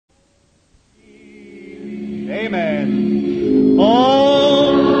Amen.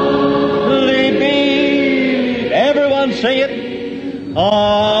 Only believe. Everyone say it.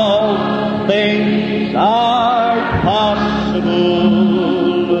 All things are possible.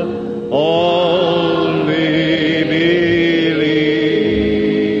 Only believe.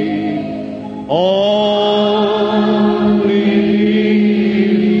 Only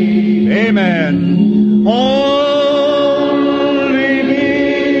believe. Amen. Only believe.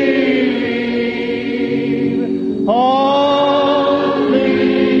 All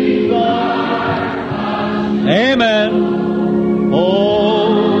things are possible. Amen.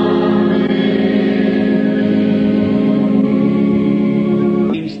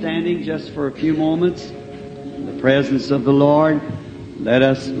 Just for a few moments, in the presence of the Lord, let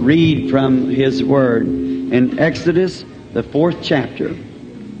us read from His Word. In Exodus, the 4th chapter,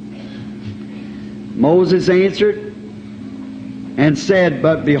 Moses answered and said,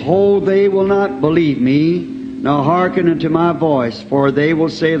 But behold, they will not believe me, nor hearken unto my voice, for they will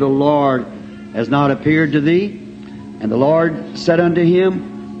say, The Lord has not appeared to thee. And the Lord said unto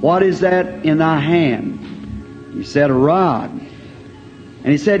him, What is that in thy hand? He said, A rod.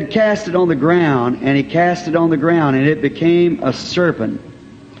 And he said, Cast it on the ground. And he cast it on the ground, and it became a serpent.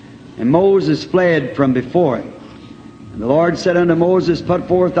 And Moses fled from before it. And the Lord said unto Moses, Put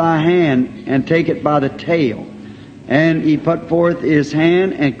forth thy hand, and take it by the tail. And he put forth his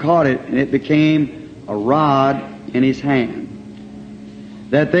hand, and caught it, and it became a rod in his hand.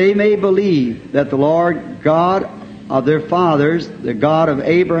 That they may believe that the Lord God of their fathers, the God of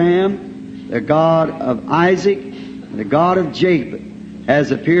Abraham, the God of Isaac, and the God of Jacob,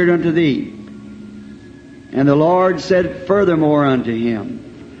 has appeared unto thee. And the Lord said furthermore unto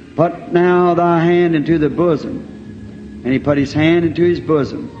him, Put now thy hand into the bosom. And he put his hand into his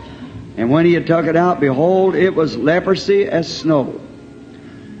bosom. And when he had took it out, behold, it was leprosy as snow.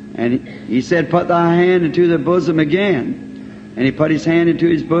 And he said, Put thy hand into the bosom again. And he put his hand into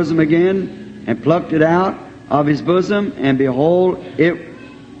his bosom again, and plucked it out of his bosom. And behold, it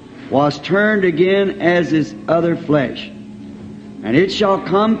was turned again as his other flesh. And it shall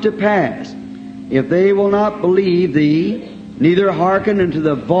come to pass, if they will not believe thee, neither hearken unto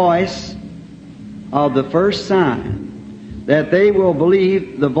the voice of the first sign, that they will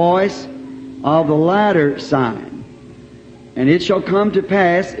believe the voice of the latter sign. And it shall come to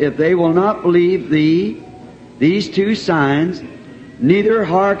pass, if they will not believe thee, these two signs, neither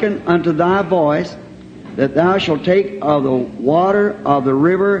hearken unto thy voice, that thou shalt take of the water of the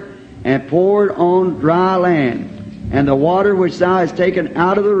river, and pour it on dry land. And the water which thou hast taken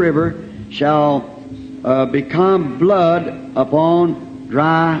out of the river shall become blood upon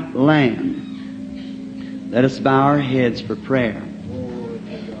dry land. Let us bow our heads for prayer.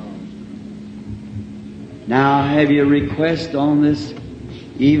 Now, have you a request on this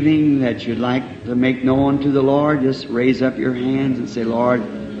evening that you'd like to make known to the Lord? Just raise up your hands and say, Lord,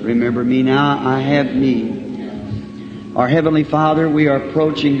 remember me now. I have need. Our Heavenly Father, we are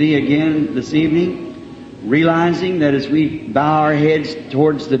approaching Thee again this evening, realizing that as we bow our heads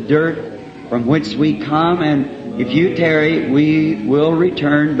towards the dirt from which we come, and if you tarry, we will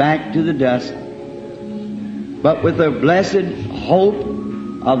return back to the dust. But with the blessed hope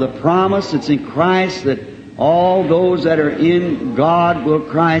of the promise that's in Christ, that all those that are in God will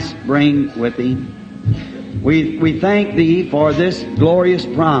Christ bring with Him. We thank Thee for this glorious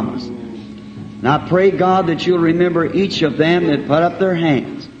promise. And I pray, God, that You'll remember each of them that put up their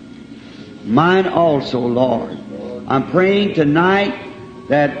hands. Mine also, Lord. I'm praying tonight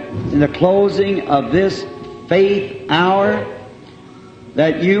that in the closing of this faith hour,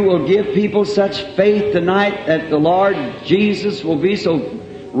 that You will give people such faith tonight that the Lord Jesus will be so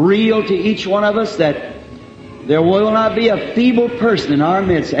real to each one of us that there will not be a feeble person in our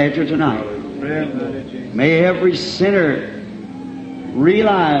midst after tonight. May every sinner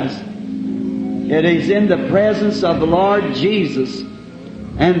realize it is in the presence of the Lord Jesus,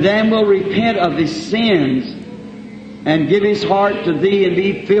 and then will repent of his sins and give his heart to Thee and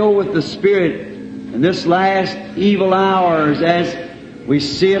be filled with the Spirit in this last evil hours, as we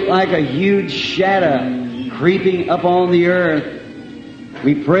see it like a huge shadow creeping upon the earth.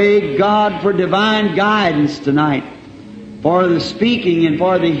 We pray, God, for divine guidance tonight, for the speaking and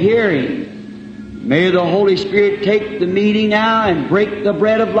for the hearing. May the Holy Spirit take the meeting now and break the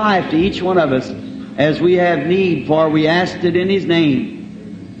bread of life to each one of us as we have need, for we asked it in His name.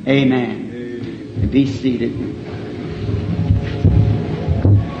 Amen. And be seated.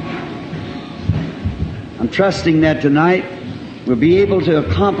 I'm trusting that tonight we'll be able to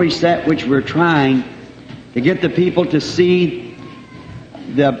accomplish that which we're trying, to get the people to see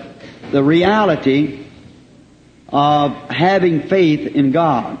the reality of having faith in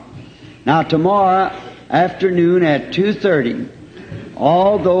God. Now tomorrow, afternoon at 2:30.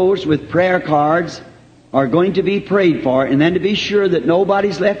 All those with prayer cards are going to be prayed for, and then to be sure that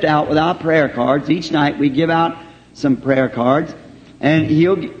nobody's left out without prayer cards, each night we give out some prayer cards, and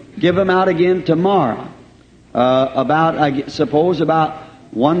he'll give them out again tomorrow, about, I suppose, about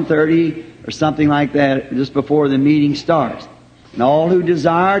 1:30 or something like that, just before the meeting starts. And all who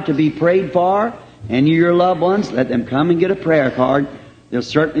desire to be prayed for, and your loved ones, let them come and get a prayer card. They'll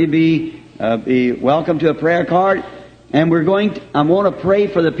certainly be welcome to a prayer card. And I want to pray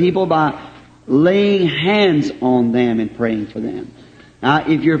for the people by laying hands on them and praying for them. Now,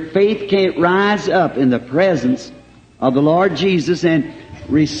 if your faith can't rise up in the presence of the Lord Jesus and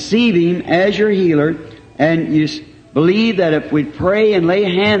receive Him as your healer, and you believe that if we pray and lay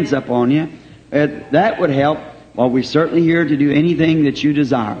hands upon you, that would help, well, we're certainly here to do anything that you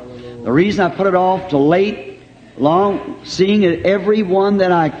desire. The reason I put it off till late, seeing every one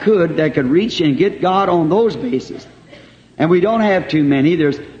that I could that could reach and get God on those bases. And we don't have too many.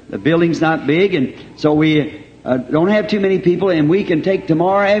 The building's not big, and so we don't have too many people, and we can take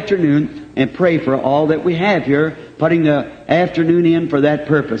tomorrow afternoon and pray for all that we have here, putting the afternoon in for that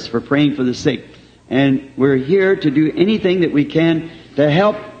purpose, for praying for the sick. And we're here to do anything that we can to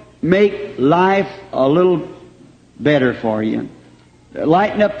help make life a little better for you.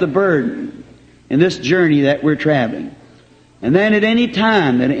 Lighten up the burden in this journey that we're traveling. And then at any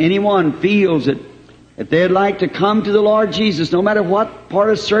time that anyone feels that if they'd like to come to the Lord Jesus, no matter what part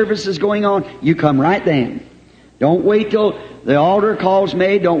of service is going on, you come right then. Don't wait till the altar call's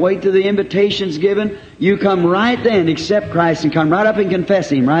made. Don't wait till the invitation's given. You come right then, accept Christ, and come right up and confess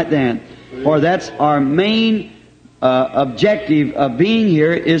Him right then. For that's our main objective of being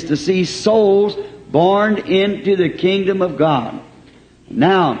here, is to see souls born into the kingdom of God.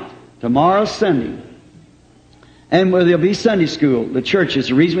 Now, tomorrow's Sunday. And there'll be Sunday school, the churches.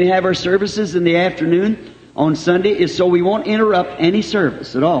 The reason we have our services in the afternoon on Sunday is so we won't interrupt any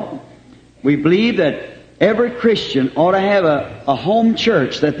service at all. We believe that every Christian ought to have a home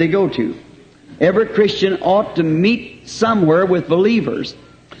church that they go to. Every Christian ought to meet somewhere with believers.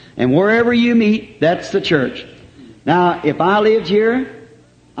 And wherever you meet, that's the church. Now, if I lived here,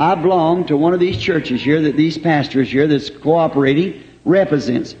 I belong to one of these churches here that these pastors here that's cooperating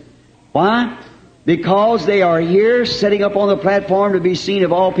represents. Why? Because they are here setting up on the platform to be seen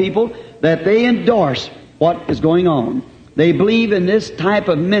of all people, that they endorse what is going on. They believe in this type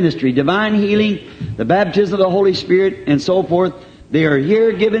of ministry, divine healing, the baptism of the Holy Spirit, and so forth. They are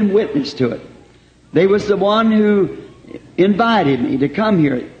here giving witness to it. They was the one who invited me to come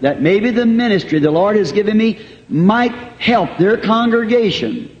here, that maybe the ministry the Lord has given me might help their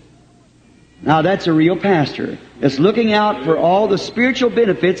congregation. Now, that's a real pastor. It's looking out for all the spiritual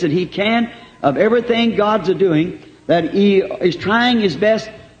benefits that he can of everything God's a-doing, that he is trying his best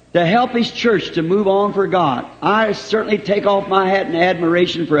to help his church to move on for God. I certainly take off my hat in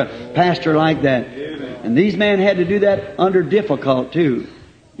admiration for a pastor like that. Amen. And these men had to do that under difficult, too.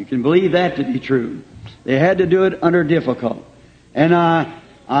 You can believe that to be true. They had to do it under difficult. And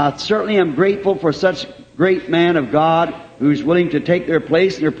I certainly am grateful for such great man of God who's willing to take their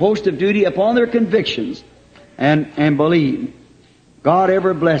place and their post of duty upon their convictions and believe. God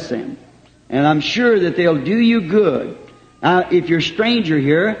ever bless them. And I'm sure that they'll do you good. Now, if you're a stranger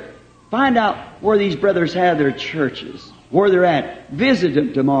here, find out where these brothers have their churches, where they're at. Visit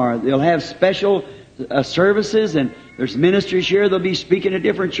them tomorrow. They'll have special services, and there's ministers here. They'll be speaking at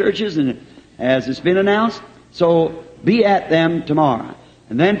different churches, and as it's been announced. So be at them tomorrow.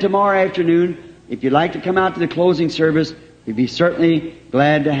 And then tomorrow afternoon, if you'd like to come out to the closing service, we'd be certainly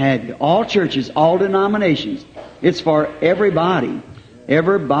glad to have you. All churches, all denominations. It's for everybody.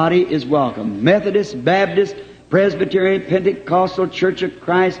 Everybody is welcome. Methodist, Baptist, Presbyterian, Pentecostal, Church of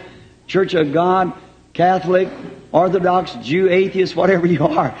Christ, Church of God, Catholic, Orthodox, Jew, atheist, whatever you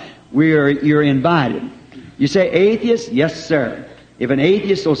are, you're invited. You say atheist? Yes, sir. If an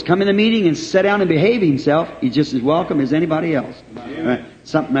atheist will come in the meeting and sit down and behave himself, he's just as welcome as anybody else.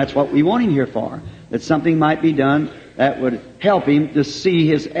 That's what we want him here for. That something might be done that would help him to see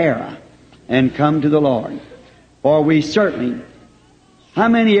his error and come to the Lord. For we certainly... How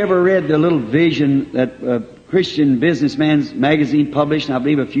many ever read the little vision that Christian Businessman's magazine published, and I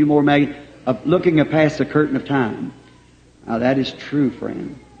believe a few more magazines, looking past the curtain of time? Now, that is true,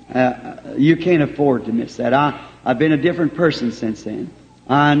 friend. You can't afford to miss that. I've been a different person since then.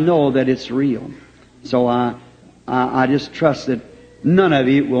 I know that it's real. So I just trust that none of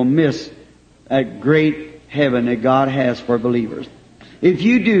you will miss that great heaven that God has for believers. If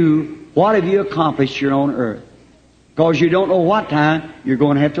you do, what have you accomplished here on earth? Because you don't know what time you're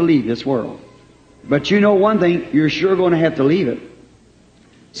going to have to leave this world. But you know one thing, you're sure going to have to leave it.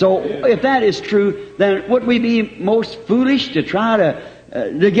 So if that is true, then would we be most foolish to try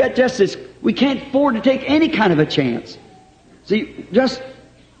to get just this? We can't afford to take any kind of a chance. See, just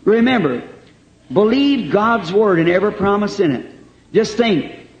remember, believe God's Word and every promise in it. Just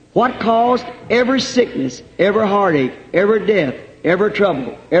think, what caused every sickness, every heartache, every death, every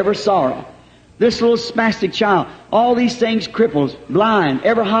trouble, every sorrow? This little spastic child, all these things, cripples, blind,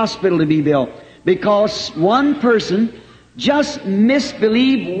 every hospital to be built, because one person just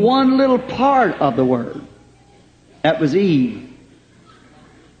misbelieved one little part of the Word. That was Eve.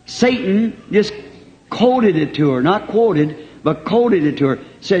 Satan just quoted it to her, not quoted, but quoted it to her.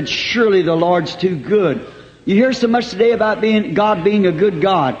 Said, surely the Lord's too good. You hear so much today about God being a good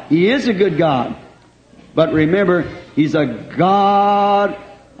God. He is a good God. But remember, He's a God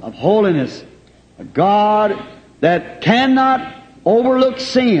of holiness. A God that cannot overlook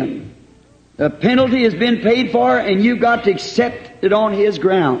sin. The penalty has been paid for, and you've got to accept it on His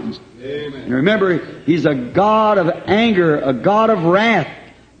grounds. Amen. And remember, He's a God of anger, a God of wrath.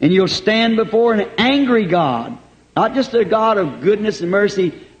 And you'll stand before an angry God. Not just a God of goodness and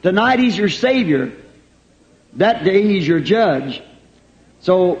mercy. Tonight He's your Savior. That day He's your judge.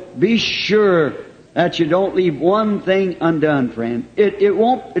 So be sure that you don't leave one thing undone, friend. It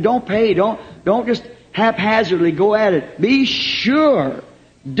don't pay. Don't just haphazardly go at it. Be sure,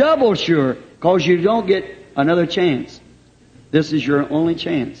 double sure, because you don't get another chance. This is your only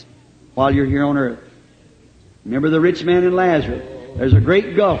chance while you're here on earth. Remember the rich man and Lazarus. There's a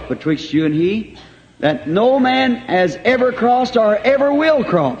great gulf betwixt you and he that no man has ever crossed or ever will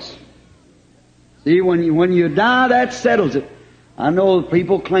cross. See, when you die, that settles it. I know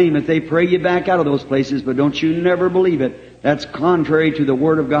people claim that they pray you back out of those places, but don't you never believe it. That's contrary to the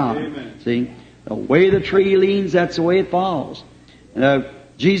Word of God. Amen. See, the way the tree leans, that's the way it falls.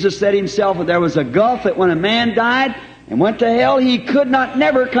 Jesus said Himself that there was a gulf that when a man died and went to hell, he could not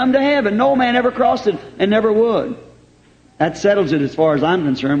never come to heaven. No man ever crossed it and never would. That settles it as far as I'm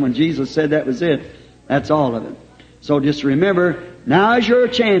concerned. When Jesus said that was it, that's all of it. So just remember, now is your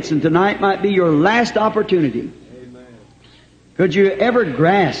chance, and tonight might be your last opportunity. Amen. Could you ever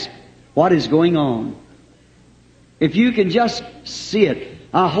grasp what is going on? If you can just see it,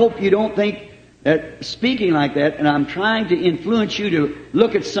 I hope you don't think that speaking like that, and I'm trying to influence you to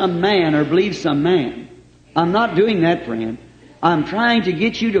look at some man or believe some man. I'm not doing that, friend. I'm trying to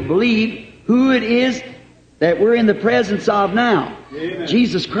get you to believe who it is that we're in the presence of now. Amen.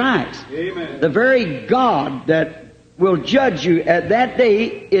 Jesus Christ. Amen. The very God that will judge you at that day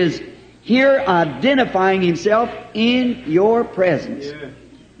is here identifying Himself in your presence. Yeah.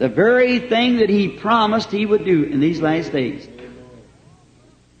 The very thing that He promised He would do in these last days.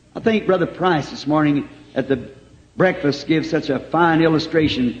 I think Brother Price this morning at the breakfast gives such a fine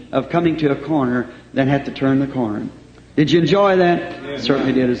illustration of coming to a corner, then have to turn the corner. Did you enjoy that? Yeah.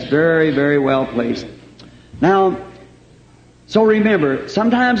 Certainly did. It's very, very well placed. Now, so remember,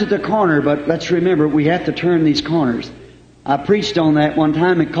 sometimes at the corner, but let's remember, we have to turn these corners. I preached on that one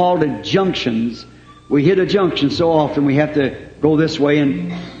time and called it junctions. We hit a junction so often we have to go this way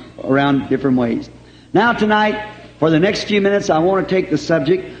and around different ways. Now tonight, for the next few minutes, I want to take the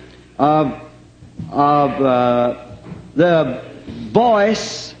subject of the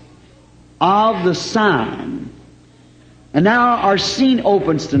voice of the sign. And now our scene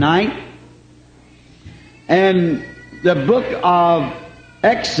opens tonight. And the book of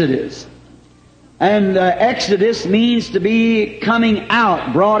Exodus. And Exodus means to be coming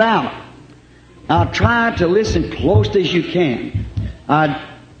out, brought out. Now try to listen close as you can. I'd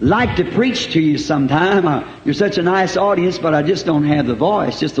like to preach to you sometime. You're such a nice audience, but I just don't have the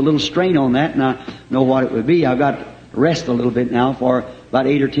voice. Just a little strain on that, and I know what it would be. I've got to rest a little bit now for about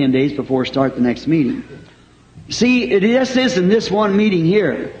 8 or 10 days before I start the next meeting. See, it just isn't this one meeting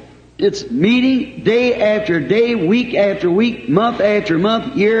here. It's meeting day after day, week after week, month after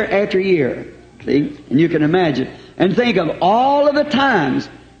month, year after year. See? And you can imagine. And think of all of the times,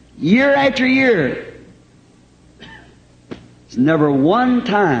 year after year. It's never one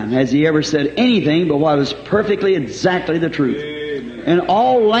time has He ever said anything but what was perfectly exactly the truth. Amen. In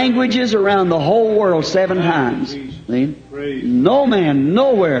all languages around the whole world 7 times. See? No man,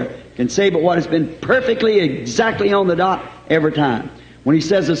 nowhere can say but what has been perfectly exactly on the dot every time. When He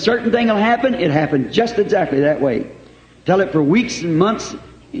says a certain thing will happen, it happened just exactly that way. Tell it for weeks and months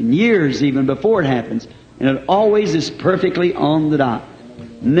and years even before it happens. And it always is perfectly on the dot.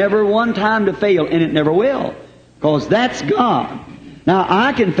 Never one time to fail, and it never will. Because that's God. Now,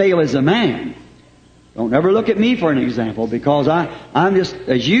 I can fail as a man. Don't ever look at me for an example, because I'm just,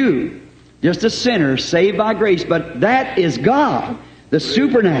 as you, just a sinner saved by grace. But that is God, the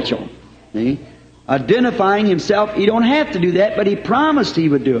supernatural. See? identifying Himself. He don't have to do that, but He promised He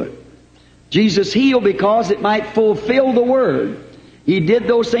would do it. Jesus healed because it might fulfill the Word. He did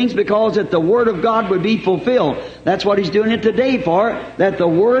those things because that the Word of God would be fulfilled. That's what He's doing it today for, that the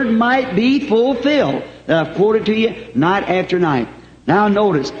Word might be fulfilled. That I've quoted to you night after night. Now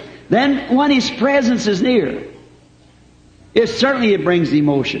notice, then when His presence is near, it brings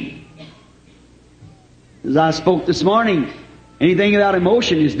emotion. As I spoke this morning, anything without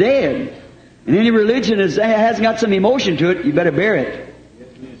emotion is dead. And any religion that hasn't got some emotion to it, you better bear it.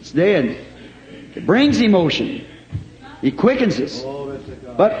 It's dead. It brings emotion. He quickens us.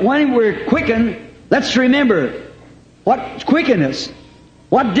 But when we're quickened, let's remember what quickened us.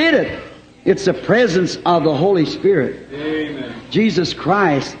 What did it? It's the presence of the Holy Spirit. Amen. Jesus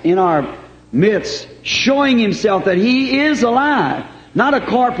Christ in our midst, showing Himself that He is alive. Not a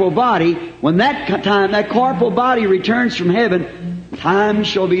corporal body. When that corporal body returns from heaven, time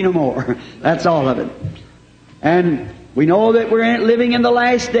shall be no more. That's all of it. And we know that we're living in the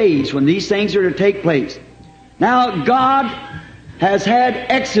last days when these things are to take place. Now, God has had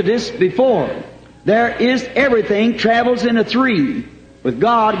Exodus before. There is everything travels in a three. With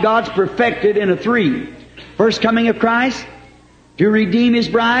God, God's perfected in a three. First coming of Christ to redeem His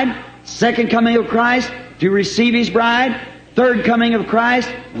bride. Second coming of Christ to receive His bride. Third coming of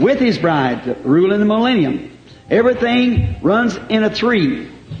Christ with His bride to rule in the millennium. Everything runs in a three.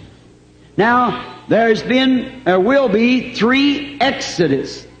 Now, there will be 3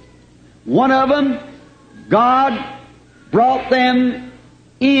 Exodus. One of them, God brought them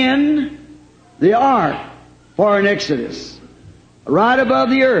in the ark for an Exodus, right above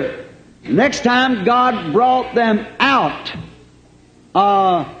the earth. Next time, God brought them out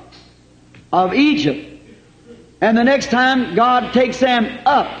of Egypt. And the next time, God takes them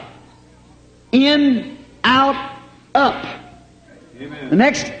up. In, out, up. Amen. The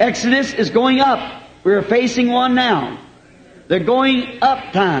next Exodus is going up. We're facing one now. The going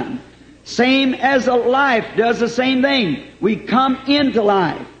up time. Same as a life does the same thing. We come into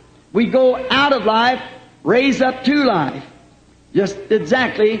life. We go out of life, raise up to life. Just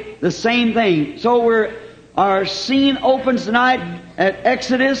exactly the same thing. So our scene opens tonight at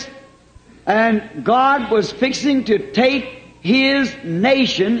Exodus, and God was fixing to take His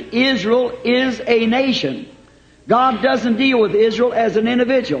nation. Israel is a nation. God doesn't deal with Israel as an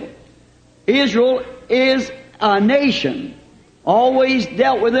individual. Israel is a nation. Always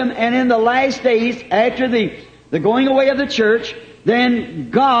dealt with them, and in the last days, after the going away of the church,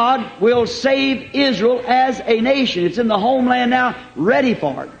 then God will save Israel as a nation. It's in the homeland now, ready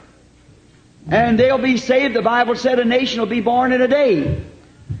for it. And they'll be saved. The Bible said a nation will be born in a day.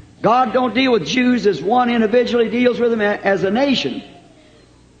 God don't deal with Jews as one individual. He deals with them as a nation.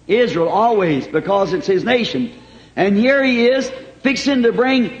 Israel always, because it's His nation. And here He is, fixing to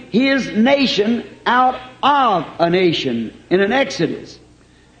bring His nation out of a nation in an Exodus.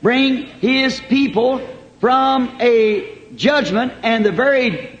 Bring His people from a judgment, and the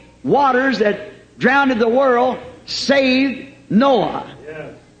very waters that drowned the world saved Noah.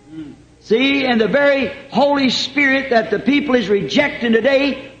 Yes. See, and the very Holy Spirit that the people is rejecting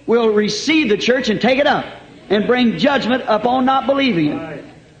today will receive the church and take it up and bring judgment upon not believing it. Right.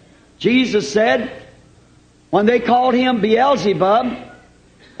 Jesus said, when they called Him Beelzebub, in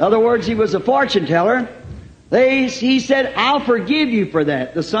other words, He was a fortune teller, He said, I'll forgive you for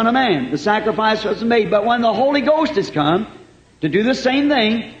that, the Son of Man. The sacrifice wasn't made. But when the Holy Ghost has come to do the same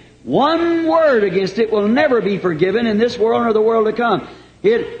thing, one word against it will never be forgiven in this world or the world to come.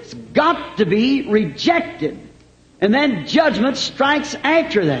 It's got to be rejected. And then judgment strikes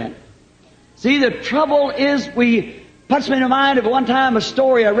after that. See, the trouble is, puts me in mind of one time a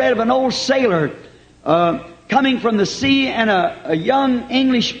story I read of an old sailor coming from the sea, and a young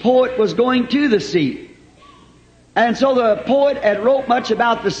English poet was going to the sea. And so the poet had wrote much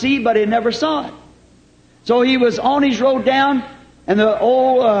about the sea, but he never saw it. So he was on his road down, and the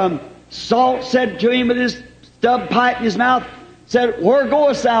old salt said to him with his stub pipe in his mouth, said, "Where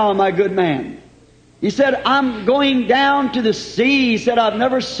goest thou, my good man?" He said, "I'm going down to the sea." He said, "I've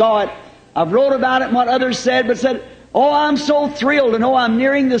never saw it. I've wrote about it and what others said, but said, oh, I'm so thrilled to know I'm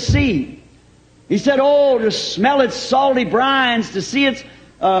nearing the sea." He said, "Oh, to smell its salty brines, to see its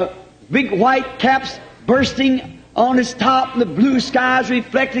big white caps bursting on its top, and the blue skies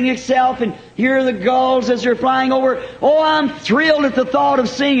reflecting itself, and hear the gulls as they're flying over. Oh, I'm thrilled at the thought of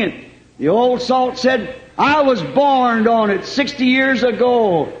seeing it." The old salt said, "I was born on it 60 years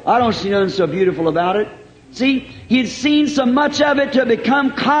ago. I don't see nothing so beautiful about it." See, he'd seen so much of it to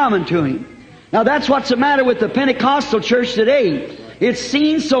become common to him. Now that's what's the matter with the Pentecostal church today. It's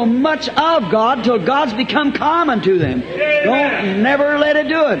seen so much of God till God's become common to them. Amen. Don't never let it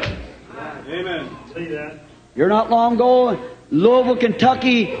do it. Amen. You're not long ago, Louisville,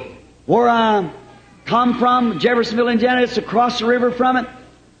 Kentucky, where I come from, Jeffersonville, Indiana, it's across the river from it.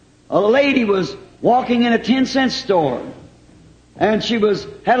 A lady was walking in a 10-cent store, and she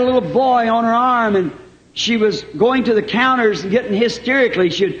had a little boy on her arm, and she was going to the counters and getting hysterically.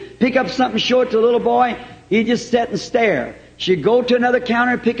 She'd pick up something, show it to the little boy. He'd just sit and stare. She'd go to another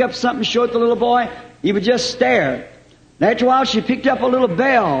counter and pick up something, show it to the little boy. He would just stare. And after a while, she picked up a little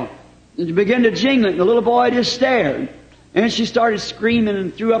bell and she began to jingle it, and the little boy just stared. And she started screaming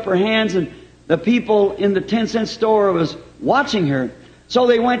and threw up her hands, and the people in the 10-cent store was watching her. So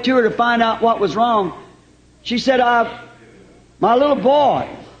they went to her to find out what was wrong. She said, my little boy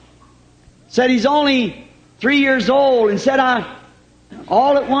said he's only 3 years old, and said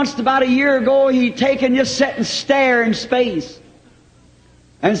all at once about a year ago he'd taken just sit and stare in space.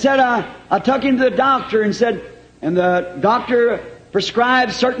 And said I took him to the doctor and the doctor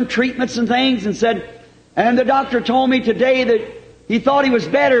prescribed certain treatments and things and the doctor told me today that he thought he was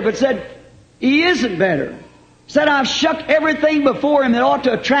better, but said he isn't better. Said I've shook everything before him that ought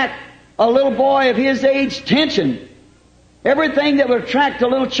to attract a little boy of his age attention. Everything that would attract a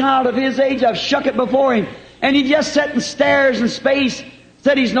little child of his age, I've shook it before him. And he just sat and stares in space,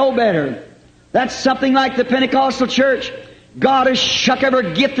 said he's no better. That's something like the Pentecostal church. God has shook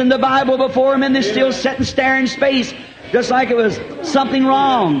every gift in the Bible before him, and they're still sitting and staring in space, just like it was something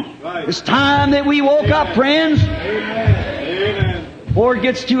wrong. Right. It's time that we woke up, friends. Amen. Before it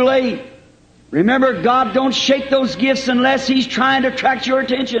gets too late. Remember, God don't shake those gifts unless He's trying to attract your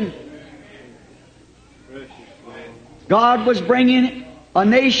attention. God was bringing a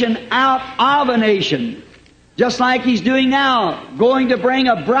nation out of a nation, just like He's doing now, going to bring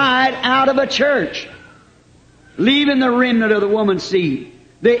a bride out of a church, leaving the remnant of the woman's seed.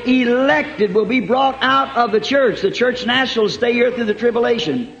 The elected will be brought out of the church. The church national will stay here through the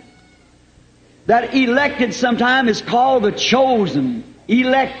tribulation. That elected sometime is called the chosen,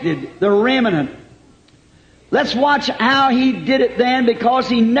 elected, the remnant. Let's watch how He did it then, because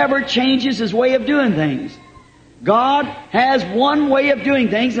He never changes His way of doing things. God has one way of doing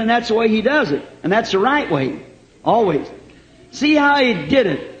things, and that's the way He does it. And that's the right way. Always. See how He did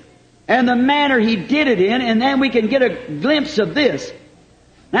it, and the manner He did it in, and then we can get a glimpse of this.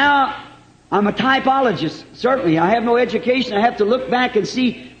 Now, I'm a typologist, certainly. I have no education. I have to look back and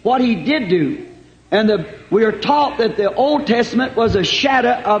see what He did do. And we are taught that the Old Testament was a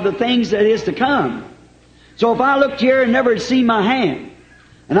shadow of the things that is to come. So if I looked here and never had seen my hand,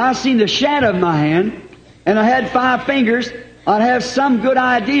 and I seen the shadow of my hand, and I had 5 fingers, I'd have some good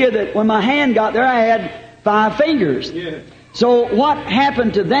idea that when my hand got there, I had 5 fingers. Yeah. So what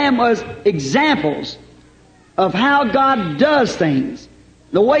happened to them was examples of how God does things.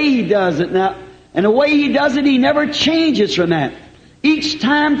 The way He does it now. And the way He does it, He never changes from that. Each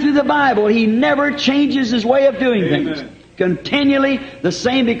time through the Bible, He never changes His way of doing things. Continually the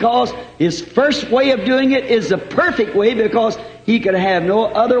same, because His first way of doing it is the perfect way, because He could have no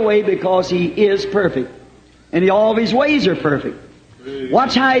other way, because He is perfect. And all of His ways are perfect.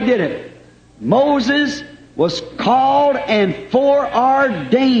 Watch how He did it. Moses was called and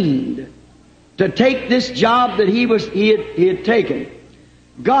foreordained to take this job that he had taken.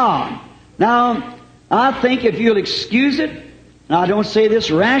 God. Now, I think if you'll excuse it, and I don't say this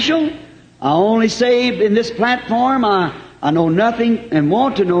rational, I only say in this platform, I know nothing and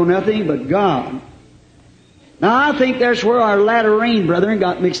want to know nothing but God. Now, I think that's where our latter rain brethren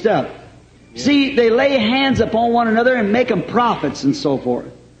got mixed up. Yeah. See, they lay hands upon one another and make them prophets and so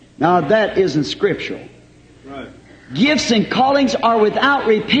forth. Now, that isn't scriptural. Right. Gifts and callings are without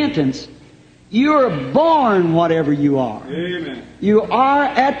repentance. You are born whatever you are. Amen. You are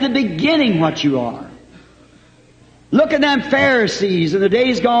at the beginning what you are. Look at them Pharisees in the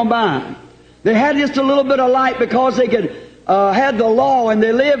days gone by. They had just a little bit of light because they could had the law and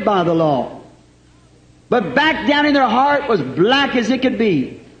they lived by the law. But back down in their heart was black as it could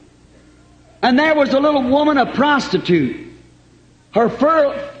be. And there was a little woman, a prostitute. Her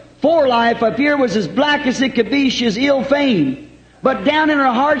forelife up here was as black as it could be. She was ill famed. But down in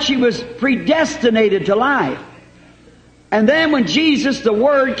her heart she was predestinated to life. And then when Jesus, the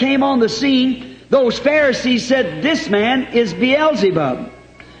Word, came on the scene, those Pharisees said, "This man is Beelzebub."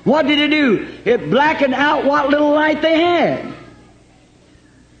 What did it do? It blackened out what little light they had.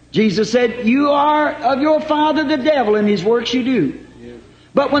 Jesus said, "You are of your father the devil, and his works you do." Yeah.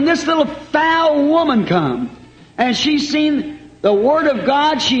 But when this little foul woman come, and she seen the Word of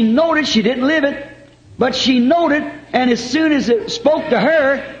God, she noted, she didn't live it, but she noted, and as soon as it spoke to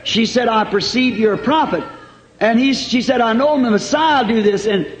her, she said, "I perceive you're a prophet." And she said, "I know the Messiah will do this."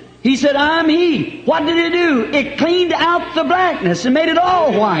 And he said, "I'm He." What did it do? It cleaned out the blackness and made it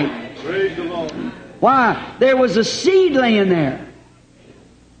all white. Praise the Lord. Why? There was a seed laying there.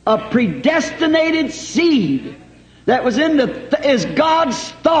 A predestinated seed that was is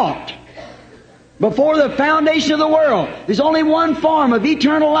God's thought before the foundation of the world. There's only one form of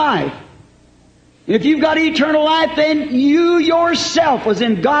eternal life. If you've got eternal life, then you yourself was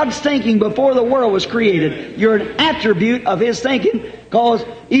in God's thinking before the world was created. You're an attribute of His thinking, because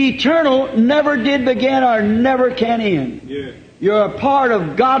eternal never did begin or never can end. Yeah. You're a part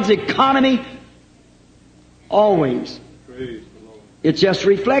of God's economy always. Praise the Lord. It's just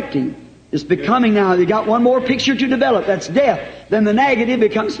reflecting. It's becoming now. You got one more picture to develop. That's death. Then the negative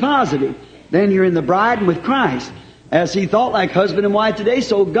becomes positive. Then you're in the bride and with Christ. As He thought like husband and wife today,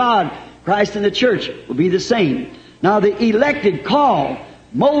 so God, Christ and the church will be the same. Now the elected call.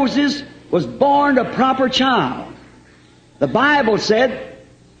 Moses was born a proper child. The Bible said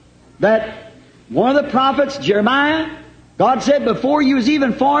that one of the prophets, Jeremiah, God said, before you was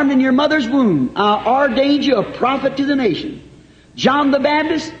even formed in your mother's womb, I ordained you a prophet to the nation. John the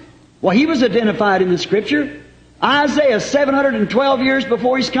Baptist, well, he was identified in the Scripture. Isaiah, 712 years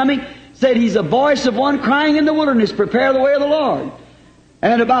before His coming, said He's the voice of one crying in the wilderness, prepare the way of the Lord.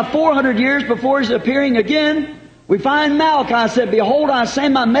 And about 400 years before His appearing again, we find Malachi said, behold, I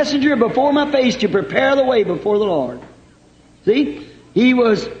send my messenger before my face to prepare the way before the Lord. See? He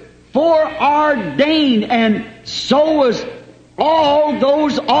was foreordained, and so was all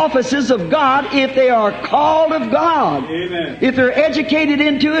those offices of God if they are called of God. Amen. If they're educated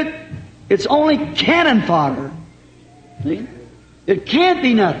into it, it's only cannon fodder. See? It can't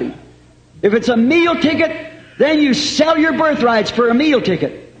be nothing. If it's a meal ticket, then you sell your birthrights for a meal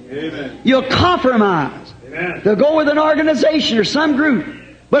ticket. Amen. You'll compromise. Amen. To go with an organization or some group.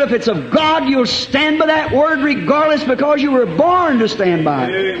 But if it's of God, you'll stand by that word regardless, because you were born to stand by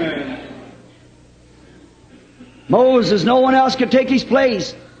it. Amen. Moses, no one else could take his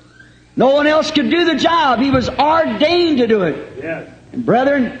place. No one else could do the job. He was ordained to do it. Yes. And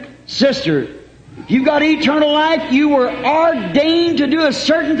brethren, sister, if you've got eternal life, you were ordained to do a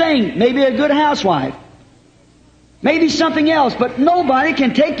certain thing. Maybe a good housewife. Maybe something else. But nobody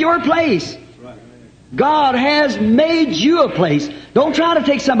can take your place. God has made you a place. Don't try to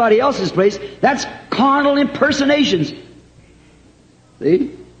take somebody else's place. That's carnal impersonations.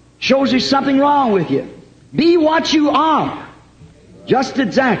 See? Shows there's something wrong with you. Be what you are. Just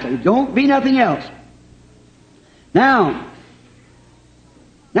exactly. Don't be nothing else. Now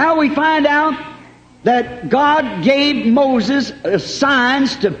we find out that God gave Moses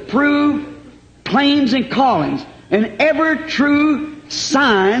signs to prove claims and callings. And every true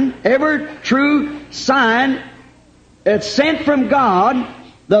sign that's sent from God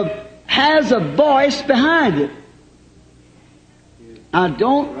has a voice behind it. I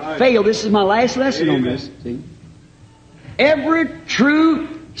don't fail. This is my last lesson on this. See? Every true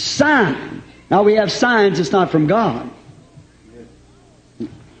sign. Now we have signs that's not from God.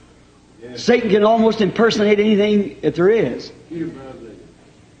 Satan can almost impersonate anything that there is.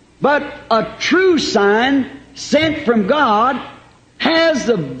 But a true sign sent from God has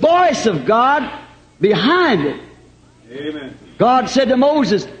the voice of God behind it. Amen. God said to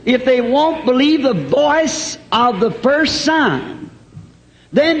Moses, if they won't believe the voice of the first sign,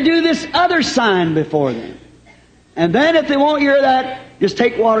 then do this other sign before them. And then if they won't hear that, just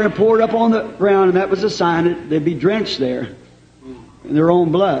take water and pour it up on the ground, and that was a sign that they'd be drenched there in their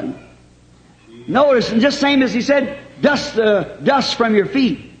own blood. Notice, and just same as He said, dust from your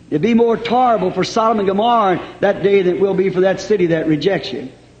feet. It'd be more terrible for Sodom and Gomorrah that day than it will be for that city that rejects you.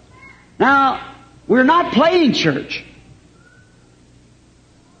 Now, we're not playing church.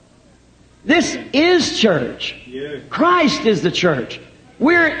 This is church. Yes. Christ is the church.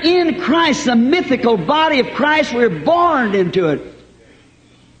 We're in Christ, the mythical body of Christ. We're born into it.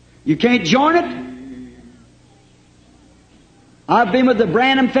 You can't join it? I've been with the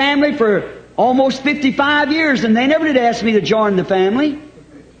Branham family for almost 55 years, and they never did ask me to join the family.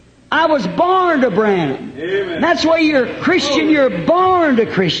 I was born to Branham. Amen. That's why you're a Christian. You're born to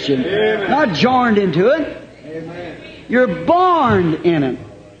Christian. Amen. Not joined into it. Amen. You're born in it.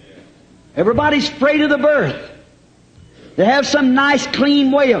 Everybody's afraid of the birth. They have some nice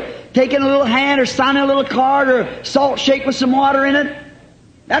clean way of taking a little hand or signing a little card or a salt shake with some water in it.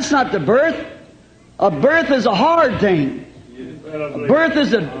 That's not the birth. A birth is a hard thing. A birth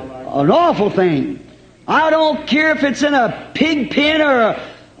is an awful thing. I don't care if it's in a pig pen or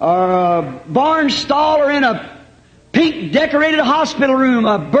a barn stall or in a pink decorated hospital room.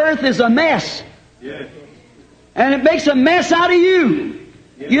 A birth is a mess. Yes. And it makes a mess out of you.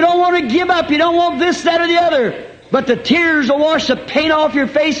 You don't want to give up. You don't want this, that, or the other. But the tears will wash the paint off your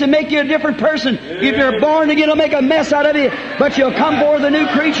face and make you a different person. If you're born again, it'll make a mess out of you. But you'll come forth a new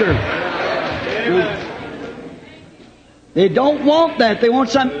creature. They don't want that. They want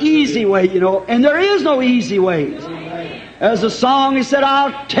some easy way, you know. And there is no easy ways. As the song he said,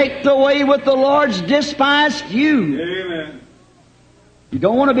 I'll take the way with the Lord's despised few. Amen. You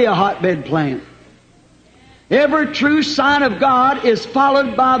don't want to be a hotbed plant. Every true sign of God is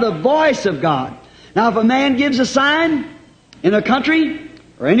followed by the voice of God. Now if a man gives a sign in a country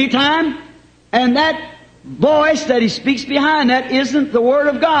or any time, and that voice that he speaks behind that isn't the Word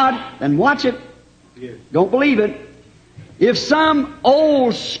of God, then watch it. Yes. Don't believe it. If some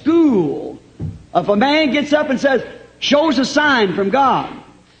old school, if a man gets up and says, shows a sign from God,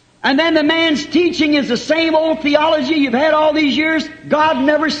 and then the man's teaching is the same old theology you've had all these years, God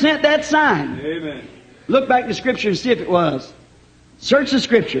never sent that sign. Amen. Look back to Scripture and see if it was. Search the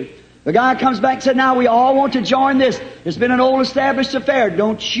Scripture. The guy comes back and said, now we all want to join this. It's been an old established affair.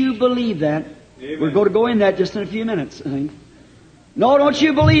 Don't you believe that? Amen. We're going to go in that just in a few minutes, I think. No, don't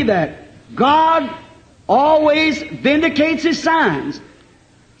you believe that? God always vindicates His signs.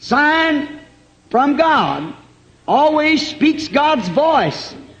 Sign from God always speaks God's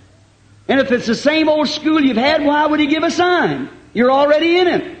voice. And if it's the same old school you've had, why would He give a sign? You're already in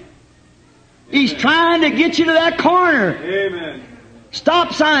it. He's trying to get you to that corner. Amen.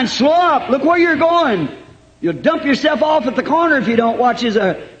 Stop sign, slow up, look where you're going. You'll dump yourself off at the corner if you don't watch. It's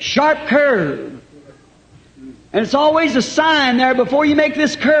a sharp curve. And it's always a sign there before you make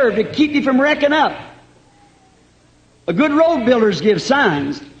this curve to keep you from wrecking up. A good road builders give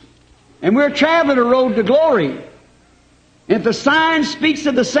signs. And we're traveling a road to glory. And if the sign speaks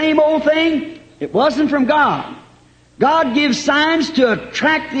of the same old thing, it wasn't from God. God gives signs to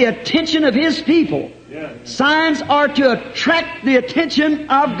attract the attention of His people. Yes. Signs are to attract the attention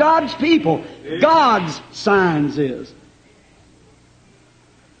of God's people. God's signs is.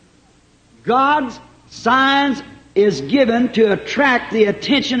 God's signs is given to attract the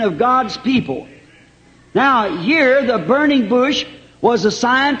attention of God's people. Now, here, the burning bush was a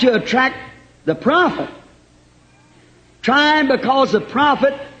sign to attract the prophet. Trying because the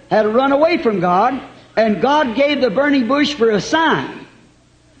prophet had run away from God, and God gave the burning bush for a sign.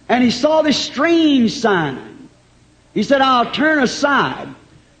 And he saw this strange sign. He said, I'll turn aside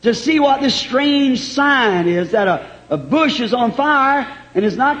to see what this strange sign is, that a bush is on fire and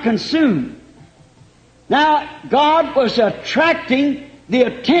is not consumed. Now, God was attracting the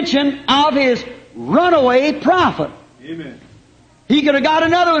attention of His runaway prophet. Amen. He could have got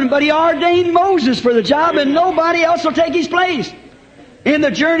another one, but He ordained Moses for the job, and nobody else will take his place. In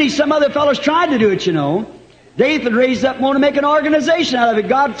the journey, some other fellows tried to do it, you know. David raised up and wanted to make an organization out of it.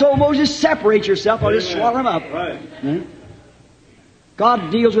 God told Moses, separate yourself, I'll just swallow him up. Right. Hmm?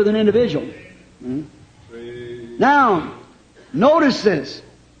 God deals with an individual. Hmm? Now, notice this.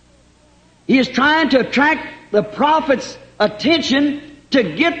 He is trying to attract the prophet's attention to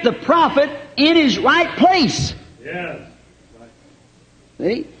get the prophet in his right place. Yes.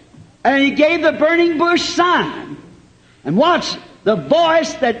 See? And He gave the burning bush sign. And watch, the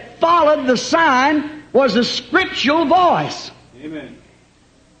voice that followed the sign was a scriptural voice. Amen.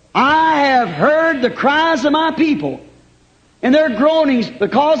 I have heard the cries of my people and their groanings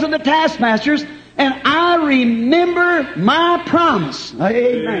because of the taskmasters, and I remember my promise.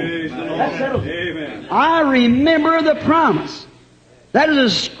 Amen. That settles it. Amen. I remember the promise. That is a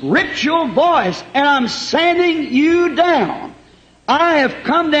scriptural voice, and I'm sending you down. I have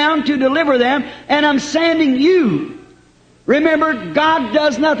come down to deliver them, and I'm sending you. Remember, God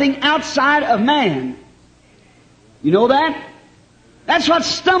does nothing outside of man. You know that? That's what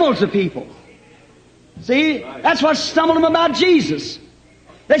stumbles the people. See? That's what stumbled them about Jesus.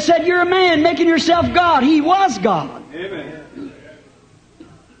 They said, you're a man making yourself God. He was God. Amen.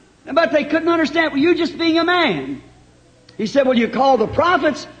 But they couldn't understand, well, you just being a man. He said, well, you call the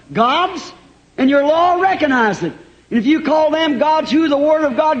prophets gods, and your law recognized it. And if you call them gods who the Word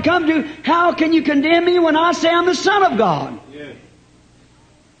of God come to, how can you condemn me when I say I'm the Son of God? Yes.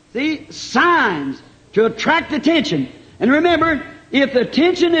 See? Signs to attract attention. And remember, if the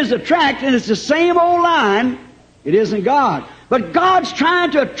attention is attracted and it's the same old line, it isn't God. But God's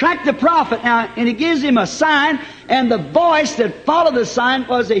trying to attract the prophet now, and He gives him a sign, and the voice that followed the sign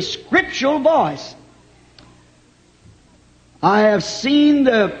was a scriptural voice. I have seen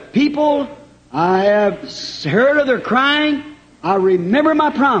the people, I have heard of their crying, I remember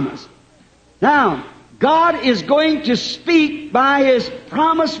my promise. Now, God is going to speak by His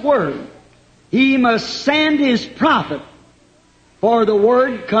promised word. He must send His prophet, for the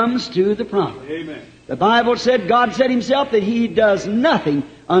word comes to the prophet. Amen. The Bible said, God said Himself that He does nothing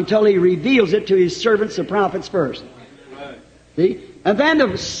until He reveals it to His servants, the prophets, first. Right. See? And then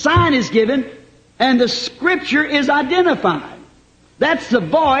the sign is given, and the Scripture is identified. That's the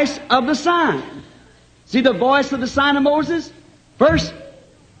voice of the sign. See the voice of the sign of Moses? First,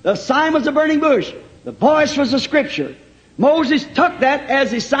 the sign was a burning bush. The voice was the Scripture. Moses took that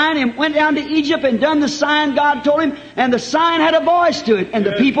as his sign and went down to Egypt and done the sign God told him, and the sign had a voice to it, and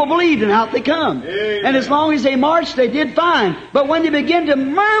the people believed, and out they come. Amen. And as long as they marched, they did fine. But when they began to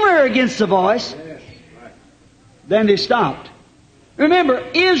murmur against the voice, then they stopped. Remember,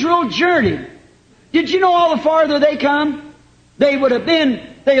 Israel journeyed. Did you know all the farther they come? They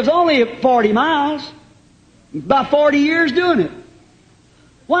was only 40 miles. About 40 years doing it.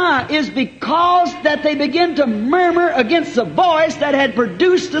 Why? Is because that they begin to murmur against the voice that had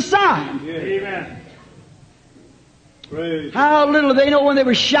produced the sign. Yeah. Amen. Praise. How little they know when they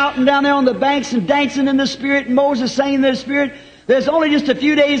were shouting down there on the banks and dancing in the Spirit, and Moses singing in the Spirit. There's only just a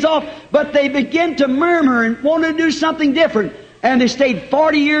few days off, but they begin to murmur and want to do something different. And they stayed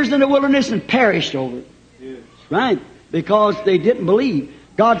 40 years in the wilderness and perished over it. Yes. Right? Because they didn't believe.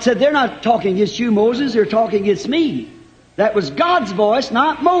 God said, they're not talking against you, Moses, they're talking against me. That was God's voice,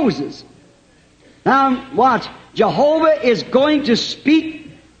 not Moses. Now, watch. Jehovah is going to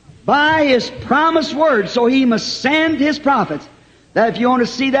speak by His promised word, so He must send His prophets. Now, if you want to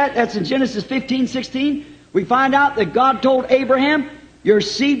see that, that's in Genesis 15:16. We find out that God told Abraham, your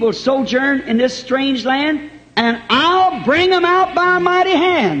seed will sojourn in this strange land, and I'll bring them out by a mighty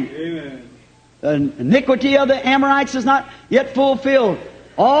hand. Amen. The iniquity of the Amorites is not yet fulfilled.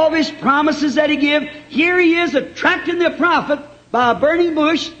 All of His promises that He gave, here He is attracting the prophet by a burning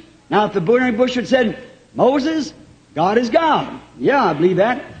bush. Now, if the burning bush had said, Moses, God is God. Yeah, I believe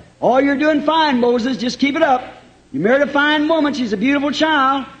that. Oh, you're doing fine, Moses. Just keep it up. You married a fine woman. She's a beautiful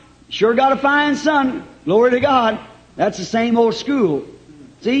child. Sure got a fine son. Glory to God. That's the same old school.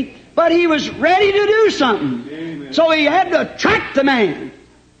 See? But he was ready to do something. Amen. So he had to attract the man.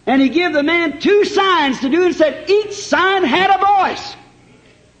 And he gave the man 2 signs to do and said each sign had a voice.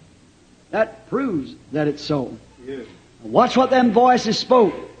 That proves that it's so. Yes. Watch what them voices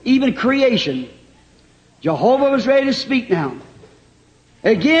spoke. Even creation. Jehovah was ready to speak now.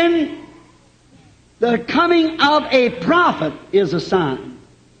 Again, the coming of a prophet is a sign.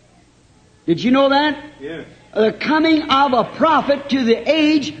 Did you know that? Yes. The coming of a prophet to the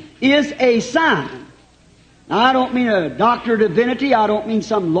age is a sign. Now, I don't mean a doctor of divinity. I don't mean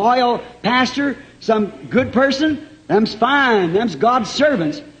some loyal pastor, some good person. Them's fine. Them's God's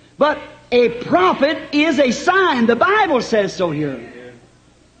servants. But a prophet is a sign. The Bible says so here. Yes.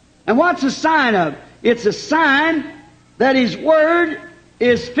 And what's a sign of? It's a sign that His Word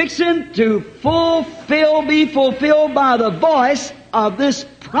is fixing to be fulfilled by the voice of this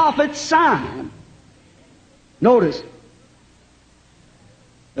prophet's sign. Notice,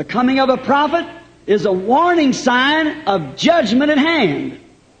 the coming of a prophet is a warning sign of judgment at hand.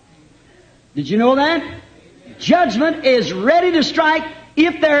 Did you know that? Judgment is ready to strike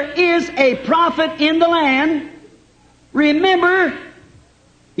if there is a prophet in the land. Remember,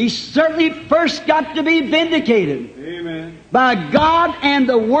 he's certainly first got to be vindicated. Amen. By God and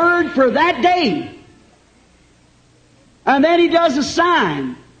the Word for that day. And then he does a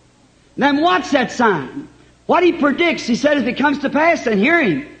sign. Then what's that sign? What he predicts, he said, if it comes to pass, then hear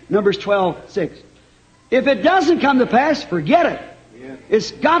him. Numbers 12:6. If it doesn't come to pass, forget it. Yes.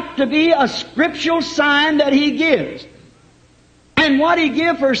 It's got to be a scriptural sign that he gives. And what he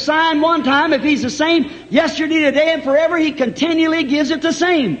give for a sign one time, if he's the same yesterday, today, and forever, he continually gives it the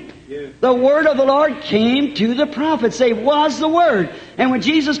same. Yes. The word of the Lord came to the prophets. They was the Word. And when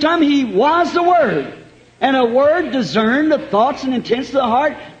Jesus come, He was the Word. And a Word discerned the thoughts and intents of the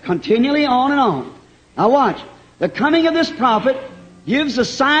heart continually on and on. Now watch. The coming of this prophet gives a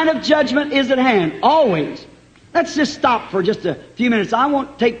sign of judgment is at hand. Always. Let's just stop for just a few minutes. I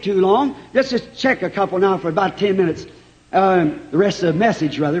won't take too long. Let's just check a couple now for about 10 minutes. The rest of the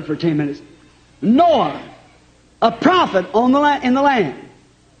message, rather, for 10 minutes. Noah, a prophet in the land.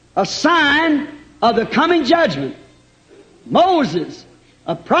 A sign of the coming judgment. Moses,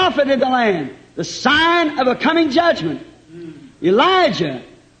 a prophet in the land. The sign of a coming judgment. Elijah,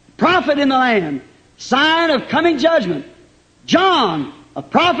 prophet in the land. Sign of coming judgment. John, a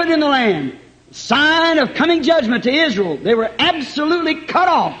prophet in the land. Sign of coming judgment to Israel. They were absolutely cut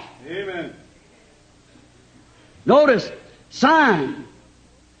off. Amen. Notice, sign.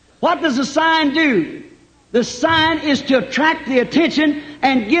 What does the sign do? The sign is to attract the attention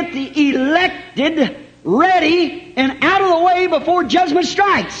and get the elected ready and out of the way before judgment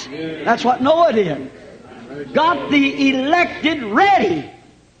strikes. Yeah. That's what Noah did. Got the elected ready.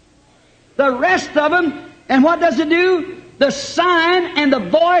 The rest of them, and what does it do? The sign and the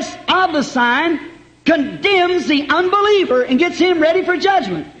voice of the sign condemns the unbeliever and gets him ready for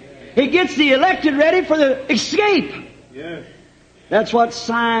judgment. It gets the elected ready for the escape. Yes. That's what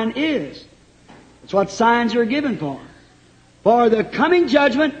sign is. That's what signs are given for. For the coming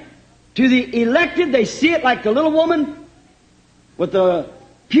judgment to the elected, they see it like the little woman with a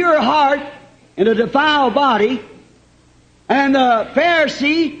pure heart and a defiled body, and the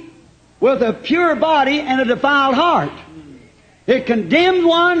Pharisee with a pure body and a defiled heart. It condemns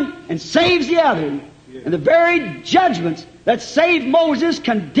one and saves the other. And the very judgments that saved Moses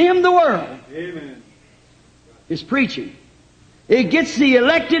condemn the world. Amen. His preaching. It gets the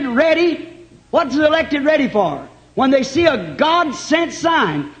elected ready. What's the elected ready for? When they see a God-sent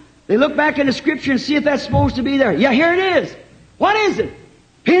sign, they look back in the Scripture and see if that's supposed to be there. Yeah, here it is. What is it?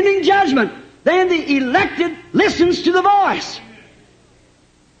 Pending judgment. Then the elected listens to the voice.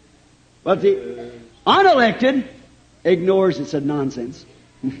 But the unelected ignores it, said nonsense.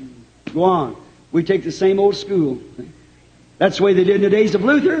 Go on. We take the same old school. That's the way they did in the days of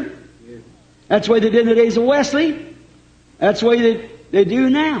Luther. That's the way they did in the days of Wesley. That's the way they do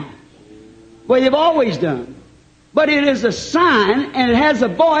now. The way they've always done. But it is a sign, and it has a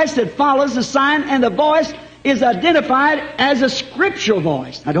voice that follows the sign, and the voice is identified as a scriptural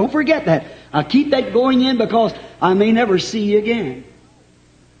voice. Now don't forget that. I'll keep that going in because I may never see you again.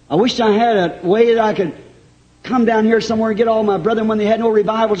 I wish I had a way that I could come down here somewhere and get all my brethren when they had no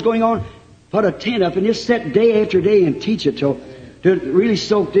revivals going on, put a tent up and just sit day after day and teach it till it really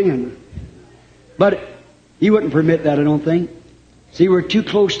soaked in. But He wouldn't permit that, I don't think. See, we're too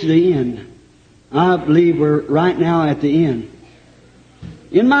close to the end. I believe we're right now at the end.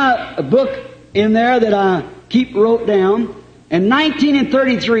 In my book in there that I keep wrote down, in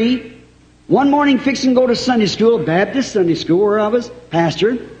 1933, one morning fixing to go to Sunday school, Baptist Sunday school where I was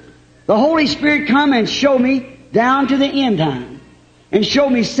pastor, the Holy Spirit come and showed me down to the end time and showed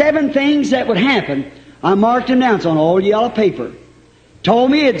me 7 things that would happen. I marked them down. It's on all yellow paper. Told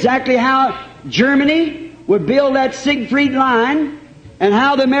me exactly how Germany would build that Siegfried line and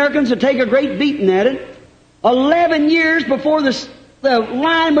how the Americans would take a great beating at it 11 years before the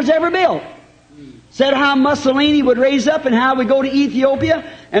line was ever built. Said how Mussolini would raise up and how we'd go to Ethiopia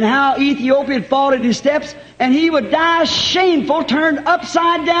and how Ethiopia would fall at his steps and he would die shameful, turned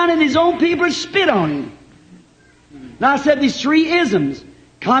upside down, and his own people would spit on him. Now I said these 3 isms,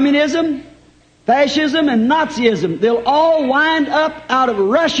 communism, fascism, and Nazism, they'll all wind up out of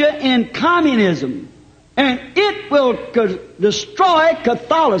Russia in communism. And it will destroy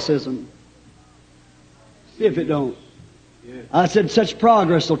Catholicism. See if it don't. Yes. I said such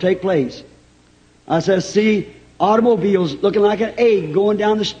progress will take place. I said, see automobiles looking like an egg going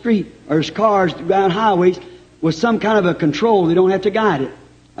down the street, or cars down highways with some kind of a control. They don't have to guide it.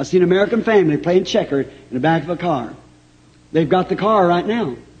 I've seen an American family playing checker in the back of a car. They've got the car right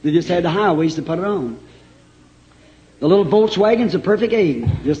now. They just had the highways to put it on. The little Volkswagen's a perfect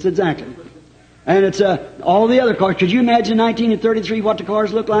egg, just exactly. And it's all the other cars. Could you imagine 1933 what the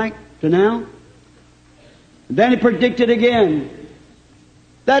cars look like to now? And then he predicted again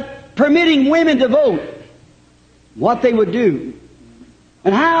that permitting women to vote, what they would do.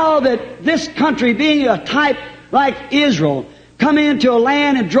 And how that this country, being a type like Israel, come into a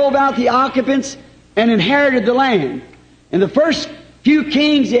land and drove out the occupants and inherited the land. And the first few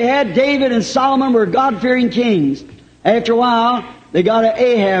kings they had, David and Solomon, were God-fearing kings. After a while, they got an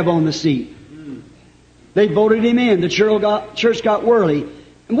Ahab on the seat. They voted him in. The church got whirly.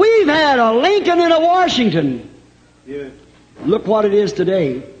 And we've had a Lincoln and a Washington. Yeah. Look what it is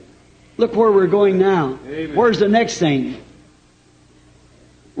today. Look where we're going now. Amen. Where's the next thing?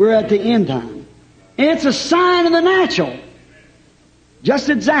 We're at the end time. And it's a sign of the natural. Just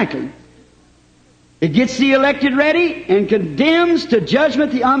exactly. It gets the elected ready and condemns to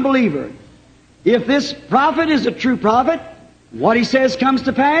judgment the unbeliever. If this prophet is a true prophet, what he says comes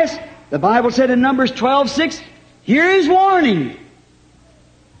to pass. The Bible said in Numbers 12:6, hear his warning.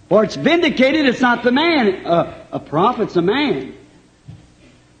 For it's vindicated, it's not the man. A prophet's a man.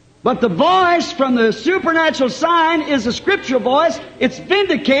 But the voice from the supernatural sign is a scriptural voice. It's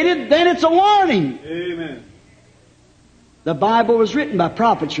vindicated, then it's a warning. Amen. The Bible was written by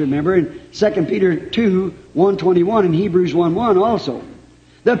prophets, remember, in 2 Peter 2:1-21 and Hebrews 1:1 also.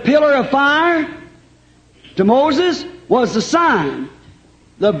 The pillar of fire to Moses was the sign.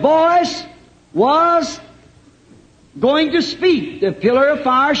 The voice was going to speak. The pillar of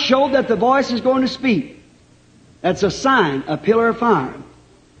fire showed that the voice is going to speak. That's a sign, a pillar of fire.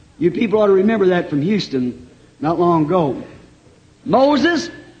 You people ought to remember that from Houston not long ago. Moses,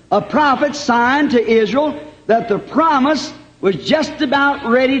 a prophet, signed to Israel that the promise was just about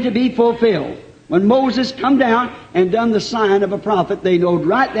ready to be fulfilled. When Moses come down and done the sign of a prophet, they knowed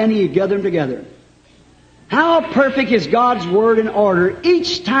right then he'd gather them together. How perfect is God's Word and order,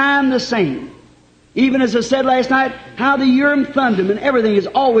 each time the same. Even as I said last night, how the Urim Thummim and everything is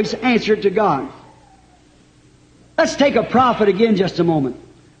always answered to God. Let's take a prophet again just a moment.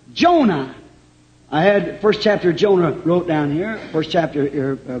 Jonah. I had first chapter of Jonah wrote down here. First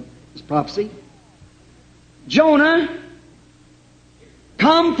chapter of prophecy. Jonah,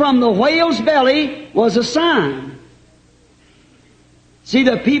 come from the whale's belly, was a sign. See,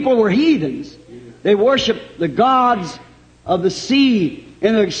 the people were heathens. They worshiped the gods of the sea,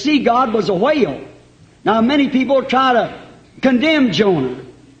 and the sea god was a whale. Now, many people try to condemn Jonah.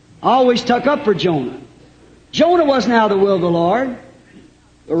 I always tuck up for Jonah. Jonah wasn't out of the will of the Lord.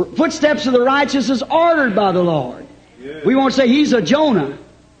 The footsteps of the righteous is ordered by the Lord. Yeah. We won't say he's a Jonah,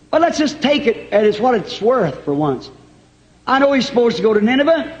 but let's just take it as what it's worth for once. I know he's supposed to go to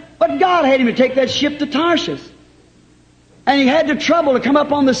Nineveh, but God had him to take that ship to Tarshish. And he had the trouble to come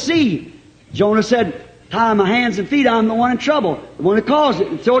up on the sea. Jonah said, tie my hands and feet, I'm the one in trouble, the one that caused it,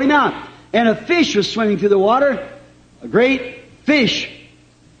 and throwed him out. And a fish was swimming through the water, a great fish.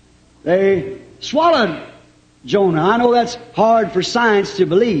 They swallowed Jonah. I know that's hard for science to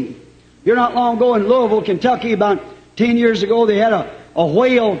believe. Here not long ago in Louisville, Kentucky, about 10 years ago, they had a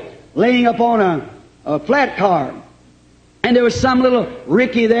whale laying up on a flat car. And there was some little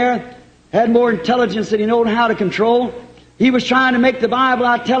Ricky there, had more intelligence than he knew how to control. He was trying to make the Bible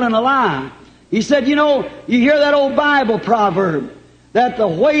out telling a lie. He said, you know, you hear that old Bible proverb that the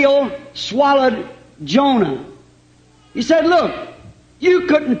whale swallowed Jonah. He said, look, you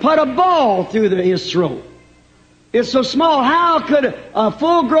couldn't put a ball through his throat. It's so small, how could a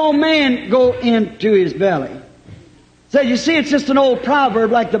full-grown man go into his belly? Said, you see, it's just an old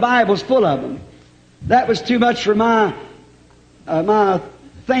proverb like the Bible's full of them. That was too much for my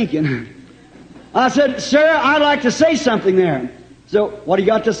thinking. I said, sir, I'd like to say something there. So, what do you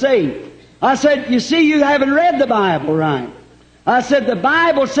got to say? I said, you see, you haven't read the Bible right. I said, the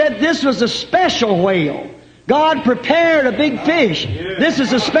Bible said this was a special whale. God prepared a big fish. This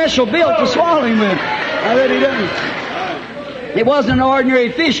is a special built to swallow him with. I really didn't. It wasn't an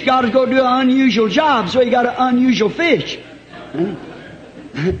ordinary fish. God was going to do an unusual job, so he got an unusual fish.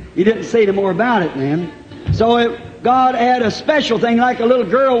 He didn't say no more about it, man. So God had a special thing, like a little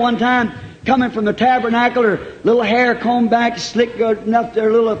girl one time coming from the tabernacle, her little hair combed back, slick enough,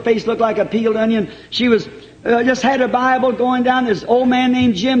 her little face looked like a peeled onion. She was just had her Bible going down. This old man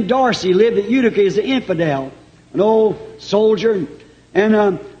named Jim Dorsey lived at Utica as an infidel, an old soldier,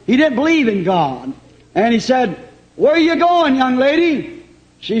 and he didn't believe in God. And he said, where are you going, young lady?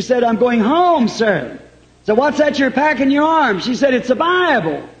 She said, I'm going home, sir. So what's that you're packing in your arms? She said, it's a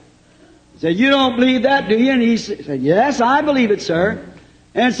Bible. He said, you don't believe that, do you? And he said, yes, I believe it, sir.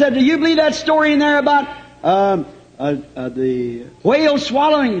 And said, do you believe that story in there about the whale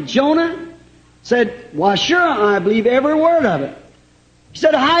swallowing Jonah? Said, why sure, I believe every word of it. He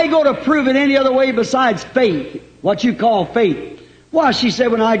said, how are you going to prove it any other way besides faith? What you call faith. Why, she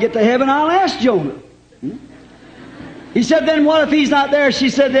said, when I get to heaven, I'll ask Jonah. He said, then what if he's not there? She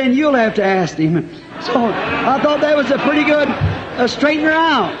said, then you'll have to ask him. So I thought that was a pretty good straightener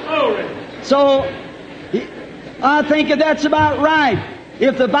out. So I think that's about right.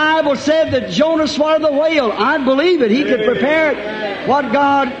 If the Bible said that Jonah swallowed the whale, I'd believe it. He could prepare it. What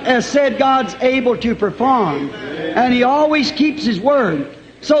God has said, God's able to perform. And He always keeps His word.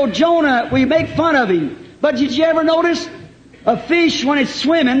 So Jonah, we make fun of him. But did you ever notice a fish, when it's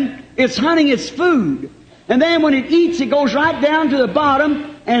swimming, it's hunting its food. And then when it eats, it goes right down to the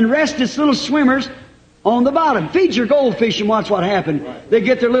bottom and rests its little swimmers on the bottom. Feed your goldfish and watch what happens. They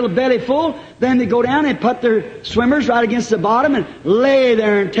get their little belly full, then they go down and put their swimmers right against the bottom and lay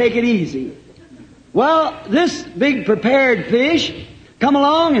there and take it easy. Well, this big prepared fish come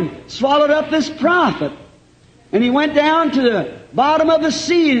along and swallowed up this prophet. And he went down to the bottom of the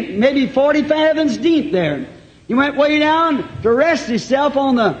sea, maybe 40 fathoms deep there. He went way down to rest himself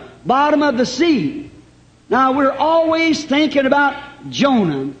on the bottom of the sea. Now, we're always thinking about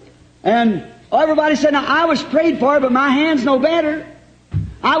Jonah. And everybody said, now, I was prayed for, but my hand's no better.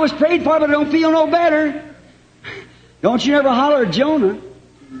 I was prayed for, but I don't feel no better. Don't you ever holler at Jonah?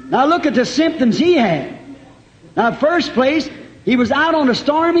 Now, look at the symptoms he had. Now, first place, he was out on a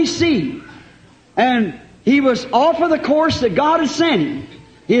stormy sea. And he was off of the course that God had sent him.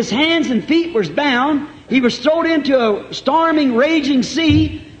 His hands and feet were bound. He was thrown into a storming, raging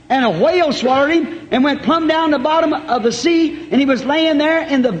sea, and a whale swallowed him and went plumb down the bottom of the sea, and he was laying there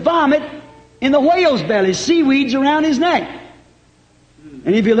in the vomit in the whale's belly, seaweeds around his neck.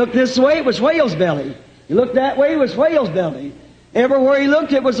 And if you look this way, it was whale's belly. You look that way, it was whale's belly. Everywhere he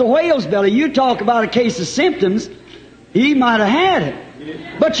looked, it was a whale's belly. You talk about a case of symptoms, he might have had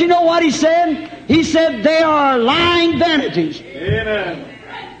it. But you know what he said? He said, they are lying vanities. Amen.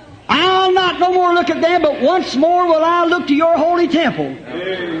 I'll not no more look at them, but once more will I look to your holy temple.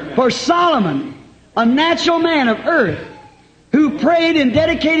 Amen. For Solomon, a natural man of earth, who prayed in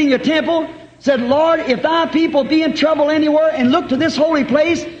dedicating a temple, said, Lord, if thy people be in trouble anywhere and look to this holy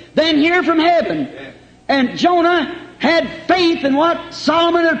place, then hear from heaven. And Jonah had faith in what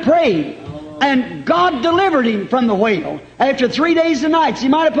Solomon had prayed. And God delivered him from the whale. After 3 days and nights, He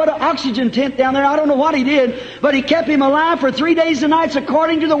might have put an oxygen tent down there. I don't know what He did, but He kept him alive for 3 days and nights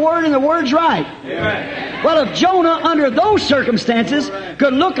according to the Word, and the Word's right. Amen. Well, if Jonah, under those circumstances,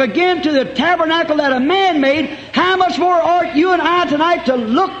 could look again to the tabernacle that a man made, how much more ought you and I tonight to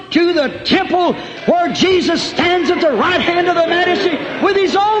look to the temple where Jesus stands at the right hand of the Majesty with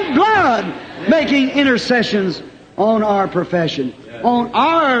His own blood, making intercessions on our profession, on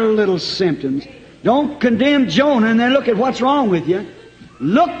our little symptoms. Don't condemn Jonah and then look at what's wrong with you.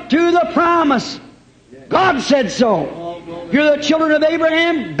 Look to the promise. God said so. You're the children of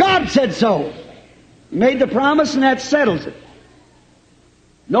Abraham. God said so. He made the promise, and that settles it.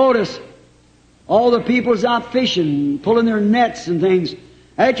 Notice, all the people's out fishing, pulling their nets and things.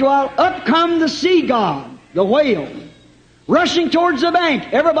 After a while, up come the sea god, the whale, rushing towards the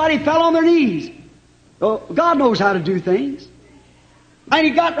bank. Everybody fell on their knees. Oh, God knows how to do things. And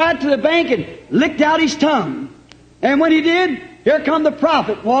he got right to the bank and licked out his tongue. And when he did, here come the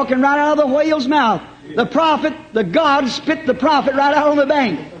prophet walking right out of the whale's mouth. The prophet, the God, spit the prophet right out on the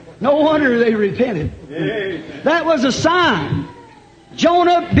bank. No wonder they repented. That was a sign.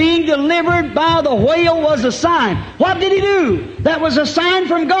 Jonah being delivered by the whale was a sign. What did he do? That was a sign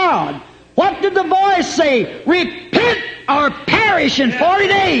from God. What did the voice say? Repent or perish in 40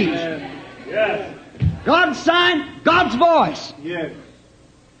 days. Yes. God's sign, God's voice. Yes.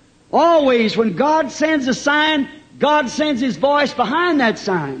 Always when God sends a sign, God sends His voice behind that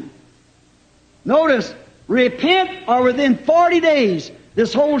sign. Notice, repent or within 40 days,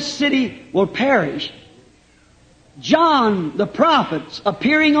 this whole city will perish. John, the prophet,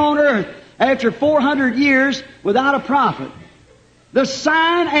 appearing on earth after 400 years without a prophet. The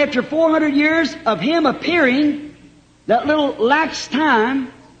sign after 400 years of him appearing, that little lax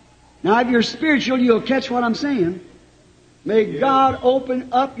time. Now, if you're spiritual, you'll catch what I'm saying. May God open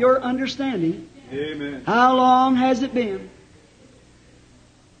up your understanding. Amen. How long has it been?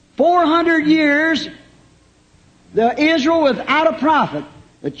 400 years, the Israel without a prophet.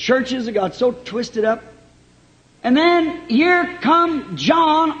 The churches have got so twisted up. And then here come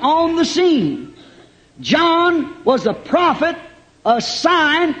John on the scene. John was a prophet, a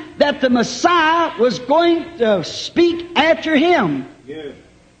sign that the Messiah was going to speak after him. Yes.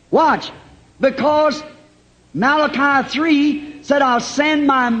 Watch. Because Malachi 3 said, I'll send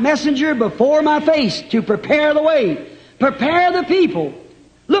my messenger before my face to prepare the way. Prepare the people.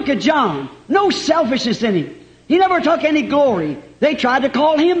 Look at John. No selfishness in him. He never took any glory. They tried to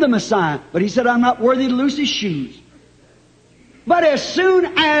call him the Messiah, but he said, I'm not worthy to loose his shoes. But as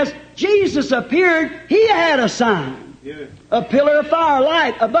soon as Jesus appeared, he had a sign. Yes. A pillar of fire,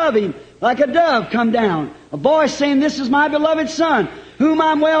 light above him, like a dove come down. A voice saying, this is my beloved Son, whom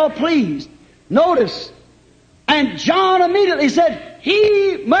I'm well pleased. Notice. And John immediately said,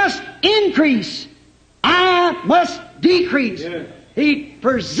 He must increase. I must decrease. Yes. He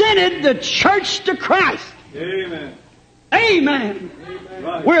presented the church to Christ. Amen. Amen.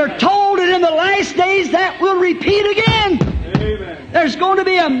 Right. We're told that in the last days that will repeat again. Amen. There's going to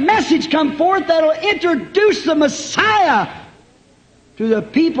be a message come forth that'll introduce the Messiah to the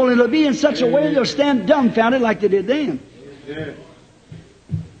people. It'll be in such a way they'll stand dumbfounded like they did then. Yes.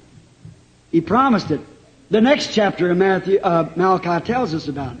 He promised it. The next chapter of Malachi tells us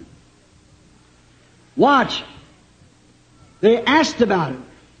about it. Watch. They asked about it.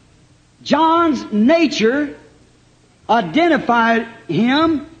 John's nature identified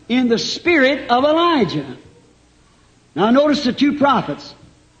him in the spirit of Elijah. Now notice the two prophets.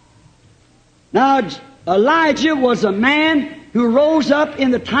 Now Elijah was a man who rose up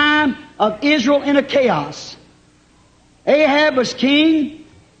in the time of Israel in a chaos. Ahab was king,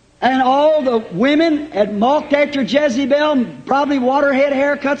 and all the women had mocked after Jezebel, probably waterhead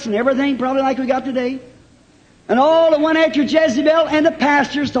haircuts and everything, probably like we got today. And all that went after Jezebel, and the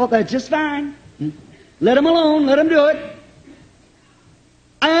pastors thought that's just fine. Let them alone, let them do it.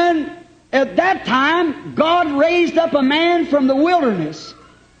 And at that time, God raised up a man from the wilderness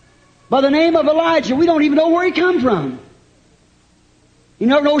by the name of Elijah. We don't even know where he come from. He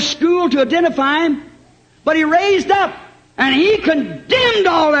never no school to identify him, but he raised up and he condemned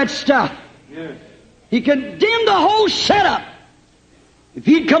all that stuff. Yes. He condemned the whole setup. If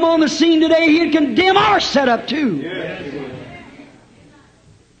he'd come on the scene today, he'd condemn our setup too. Yes.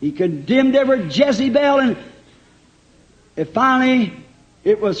 He condemned every Jezebel, and finally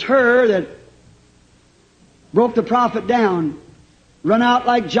It was her that broke the prophet down. Run out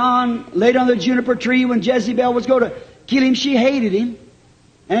like John, laid on the juniper tree when Jezebel was going to kill him. She hated him.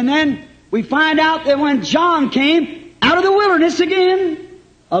 And then we find out that when John came out of the wilderness again,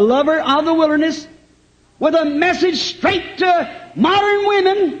 a lover of the wilderness, with a message straight to modern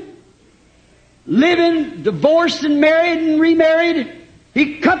women, living, divorced and married and remarried,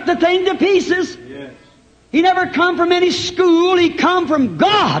 he cut the thing to pieces. Yes. He never come from any school. He come from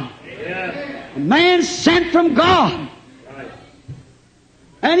God. Yes. A man sent from God. Right.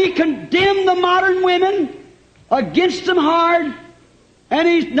 And he condemned the modern women against them hard. And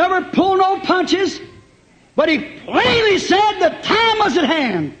he never pulled no punches. But he plainly said the time was at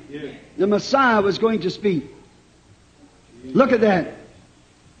hand. Yes. The Messiah was going to speak. Look at that.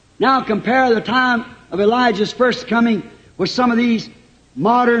 Now compare the time of Elijah's first coming with some of these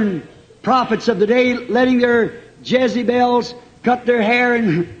modern prophets of the day, letting their Jezebels cut their hair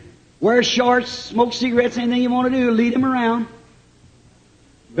and wear shorts, smoke cigarettes, anything you want to do, lead them around.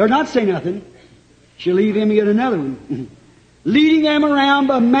 They're not say nothing. She'll leave him and get another one. Leading them around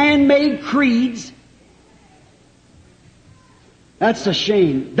by man-made creeds. That's a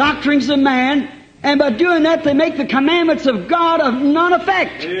shame. Doctrines of man, and by doing that they make the commandments of God of none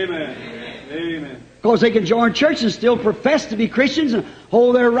effect. Amen. Amen. Of course, they can join churches and still profess to be Christians and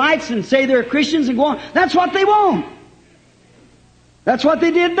hold their rights and say they're Christians and go on. That's what they want. That's what they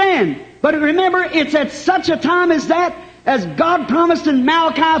did then. But remember, it's at such a time as that, as God promised in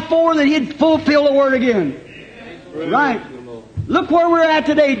Malachi 4 that He'd fulfill the Word again. Right. Look where we're at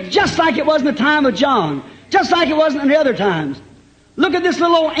today, just like it was in the time of John. Just like it wasn't in the other times. Look at this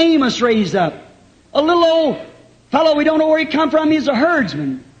little old Amos raised up. A little old fellow, we don't know where he come from. He's a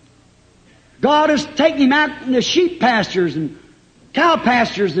herdsman. God has taken him out in the sheep pastures and cow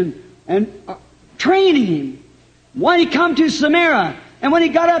pastures and training him. When he come to Samaria, and when he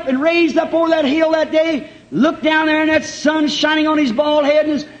got up and raised up over that hill that day, looked down there and that sun shining on his bald head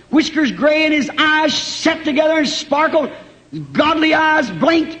and his whiskers gray and his eyes set together and sparkled, his godly eyes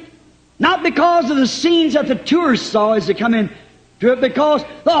blinked, not because of the scenes that the tourists saw as they come in to it, because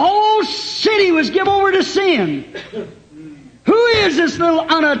the whole city was given over to sin. Who is this little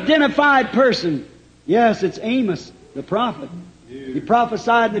unidentified person? Yes, it's Amos, the prophet. He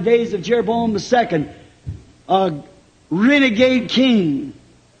prophesied in the days of Jeroboam II, a renegade king.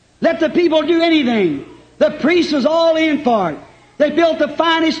 Let the people do anything. The priest was all in for it. They built the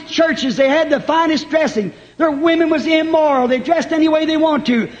finest churches. They had the finest dressing. Their women was immoral. They dressed any way they want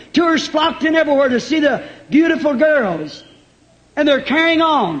to. Tourists flocked in everywhere to see the beautiful girls. And they're carrying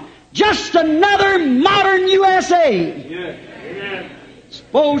on. Just another modern USA. Yes. Amen.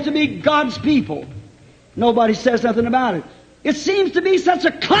 Supposed to be God's people. Nobody says nothing about it. It seems to be such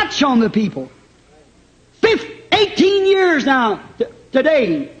a clutch on the people. 18 years now,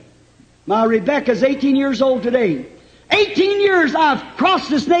 today. My Rebecca's 18 years old today. 18 years I've crossed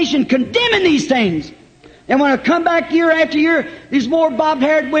this nation condemning these things. And when I come back year after year, there's more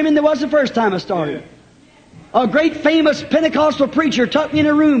bobbed-haired women than was the first time I started. A great famous Pentecostal preacher took me in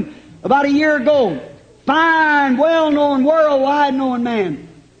a room about a year ago. Fine, well-known, worldwide known man.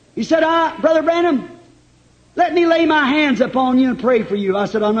 He said, Brother Branham, let me lay my hands upon you and pray for you. I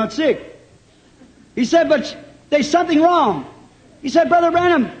said, I'm not sick. He said, but there's something wrong. He said, Brother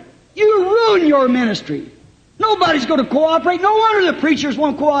Branham, you ruin your ministry. Nobody's going to cooperate. No wonder the preachers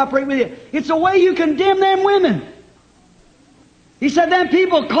won't cooperate with you. It's the way you condemn them women. He said, then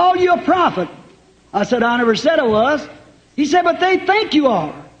people call you a prophet. I said, I never said I was. He said, but they think you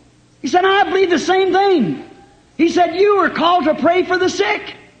are. He said, I believe the same thing. He said, you were called to pray for the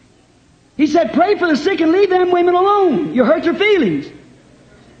sick. He said, pray for the sick and leave them women alone. You hurt their feelings.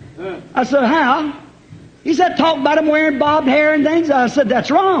 I said, how? He said, talk about them wearing bobbed hair and things. I said, that's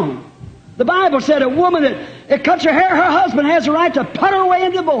wrong. The Bible said a woman that cuts her hair, her husband has the right to put her away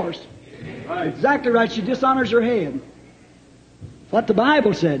in divorce. Right. Exactly right. She dishonors her head. What the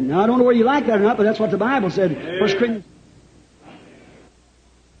Bible said. Now, I don't know whether you like that or not, but that's what the Bible said. First Corinthians.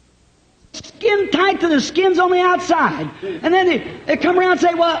 Skin tight to the skins on the outside. And then they come around and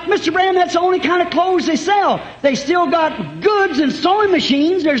say, well, Mr. Branham, that's the only kind of clothes they sell. They still got goods and sewing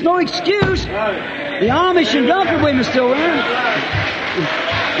machines. There's no excuse. The Amish and Dunker women still around.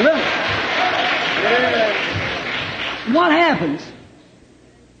 What happens?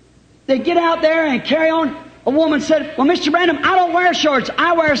 They get out there and carry on. A woman said, well, Mr. Branham, I don't wear shorts.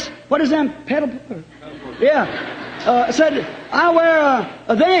 I wear, what is them? Pedal? Yeah. Said, I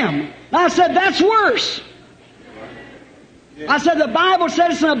wear them. And I said, that's worse. I said, the Bible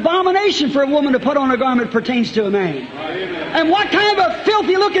said it's an abomination for a woman to put on a garment that pertains to a man. And what kind of a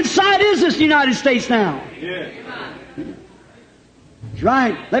filthy looking sight is this United States now?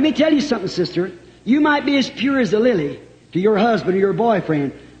 That's right. Let me tell you something, sister. You might be as pure as a lily to your husband or your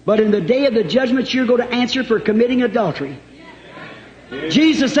boyfriend, but in the day of the judgment you're going to answer for committing adultery.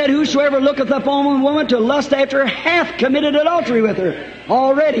 Jesus said, whosoever looketh upon a woman to lust after her hath committed adultery with her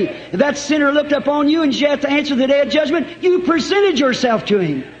already. If that sinner looked upon you and you have to answer the day of judgment, you presented yourself to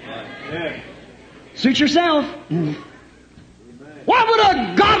him. Suit yourself. What would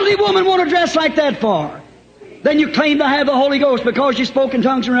a godly woman want to dress like that for? Then you claim to have the Holy Ghost because you spoke in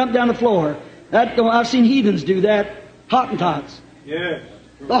tongues and ran up and down the floor. I've seen heathens do that. Hottentots. Yes.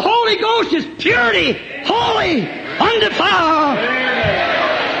 The Holy Ghost is purity, holy, undefiled.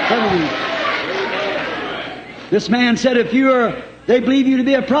 This man said, if they believe you to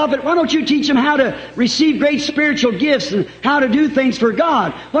be a prophet, why don't you teach them how to receive great spiritual gifts and how to do things for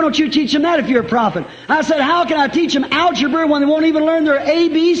God? Why don't you teach them that if you're a prophet? I said, how can I teach them algebra when they won't even learn their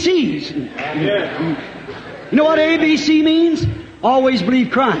ABCs? You know what ABC means? Always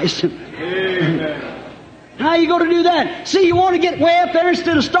believe Christ. Amen. How are you going to do that? See, you want to get way up there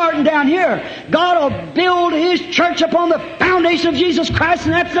instead of starting down here. God will build His church upon the foundation of Jesus Christ,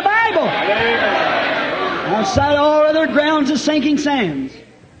 and that's the Bible. Outside all other grounds is sinking sands.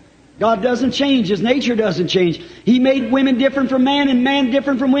 God doesn't change. His nature doesn't change. He made women different from man and man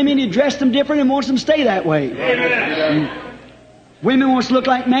different from women. He dressed them different and wants them to stay that way. Women wants to look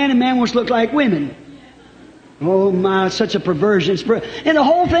like man and man wants to look like women. Oh my, such a perversion. And the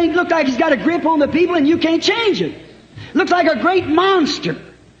whole thing looked like he's got a grip on the people and you can't change it. Looks like a great monster.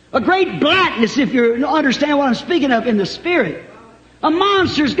 A great blackness, if you understand what I'm speaking of in the Spirit. A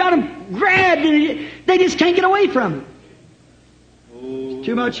monster's got them grabbed and they just can't get away from him.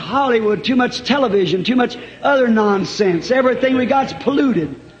 Too much Hollywood, too much television, too much other nonsense. Everything we got's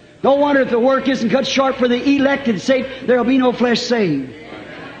polluted. No wonder if the work isn't cut short for the elected's sake, there'll be no flesh saved.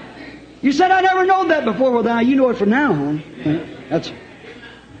 You said, I never known that before. Well, now you know it from now on. That's.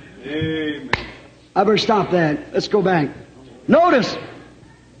 Amen. I better stop that. Let's go back. Notice,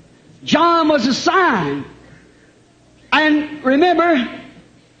 John was a sign. And remember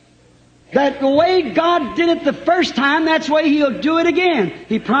that the way God did it the first time, that's the way He'll do it again.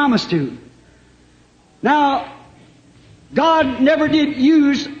 He promised to. Now, God never did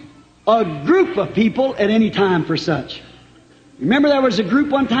use a group of people at any time for such. Remember there was a group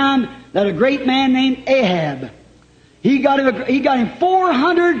one time that a great man named Ahab. He got him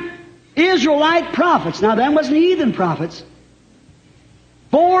 400 Israelite prophets. Now that wasn't heathen prophets.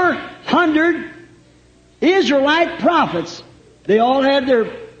 400 Israelite prophets. They all had their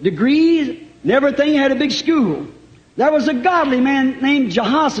degrees and everything, had a big school. There was a godly man named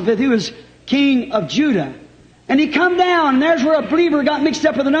Jehoshaphat who was king of Judah. And he come down, and there's where a believer got mixed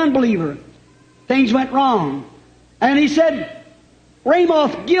up with an unbeliever. Things went wrong. And he said,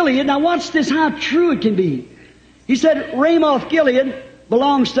 Ramoth Gilead, now watch this, how true it can be. He said, Ramoth Gilead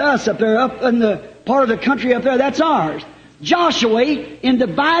belongs to us up there, up in the part of the country up there, that's ours. Joshua, in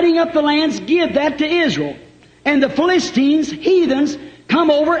dividing up the lands, give that to Israel. And the Philistines, heathens,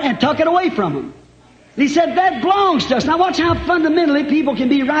 come over and took it away from them. And he said, that belongs to us. Now watch how fundamentally people can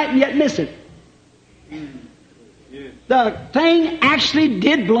be right and yet miss it. The thing actually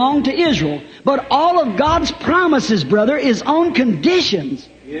did belong to Israel. But all of God's promises, brother, is on conditions.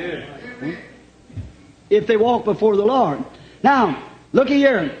 Yeah. If they walk before the Lord. Now, look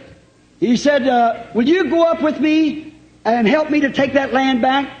here. He said, will you go up with me and help me to take that land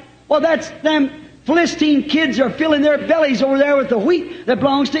back? Well, that's them Philistine kids are filling their bellies over there with the wheat that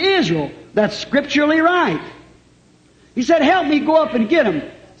belongs to Israel. That's scripturally right. He said, help me go up and get them.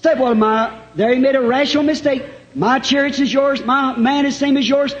 I said, well, there he made a rational mistake. My chariot is yours, my man is same as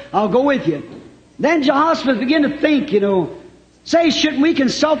yours, I'll go with you. Then Jehoshaphat began to think, say, shouldn't we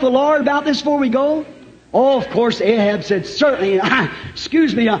consult the Lord about this before we go? Oh, of course, Ahab said, certainly.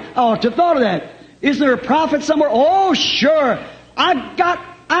 Excuse me, I ought to have thought of that. Isn't there a prophet somewhere? Oh, sure. I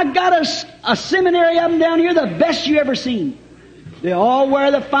got a seminary of them down here, the best you ever seen. They all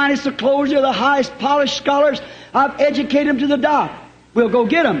wear the finest of clothes, they're the highest polished scholars. I've educated them to the dot. We'll go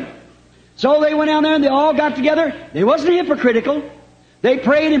get them. So they went down there and they all got together. They wasn't hypocritical. They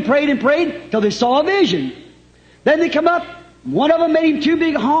prayed and prayed and prayed till they saw a vision. Then they come up. One of them made him 2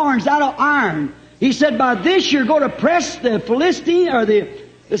 big horns out of iron. He said, by this you're going to press the Philistine or the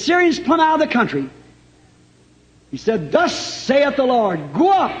Syrians plumb out of the country. He said, thus saith the Lord, go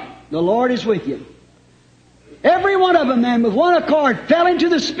up, the Lord is with you. Every one of them then with one accord fell into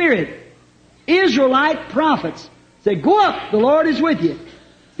the Spirit. Israelite prophets said, go up, the Lord is with you.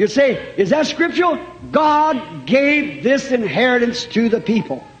 You say, is that scriptural? God gave this inheritance to the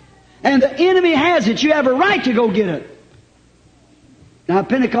people. And the enemy has it. You have a right to go get it. Now,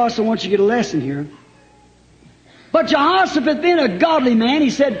 Pentecostal wants you to get a lesson here. But Jehoshaphat, being a godly man, he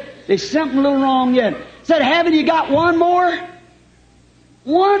said, there's something a little wrong yet. Said, haven't you got one more?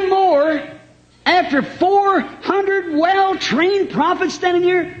 One more? After 400 well-trained prophets standing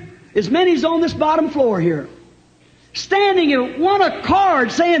here, as many as on this bottom floor here, standing in one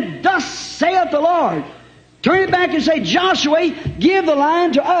accord, saying, thus saith the Lord. Turn it back and say, Joshua, give the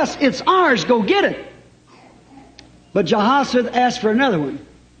lion to us. It's ours. Go get it. But Jehoshaphat asked for another one.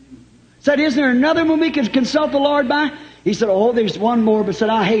 Said, isn't there another one we can consult the Lord by? He said, oh, there's one more, but said,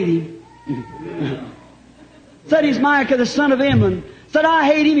 I hate him. Said, he's Micah, the son of Imlan. Said, I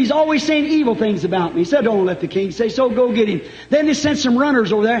hate him. He's always saying evil things about me. He said, don't let the king say so. Go get him. Then they sent some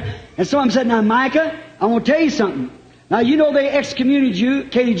runners over there. And some of them said, now, Micah, I want to tell you something. Now, you know they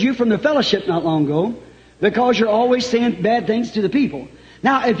excommunicated you from the fellowship not long ago because you're always saying bad things to the people.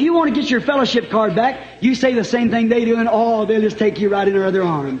 Now, if you want to get your fellowship card back, you say the same thing they do, and oh, they'll just take you right in their other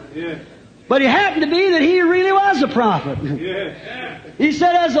arm. Yeah. But it happened to be that he really was a prophet. Yeah. He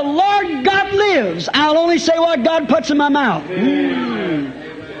said, as the Lord God lives, I'll only say what God puts in my mouth. Amen.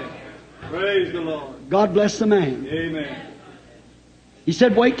 Praise the Lord. God bless the man. Amen. He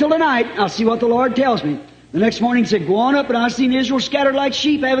said, wait till tonight, I'll see what the Lord tells me. The next morning he said, go on up, and I've seen Israel scattered like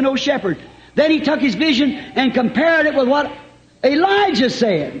sheep, having no shepherd. Then he took his vision and compared it with what Elijah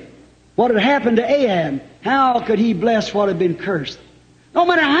said. What had happened to Ahab. How could he bless what had been cursed? No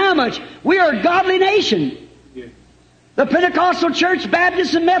matter how much, we are a godly nation. Yeah. The Pentecostal church,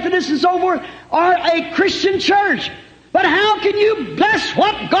 Baptists and Methodists and so forth are a Christian church. But how can you bless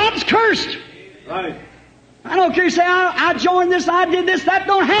what God's cursed? Right. I don't care. You say, I joined this, I did this. That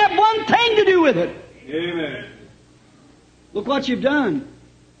don't have one thing to do with it. Amen. Look what you've done.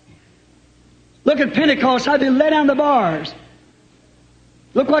 Look at Pentecost, how they let down the bars.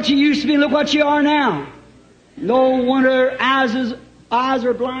 Look what you used to be, look what you are now. No wonder eyes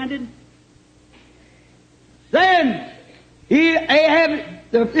are blinded. Then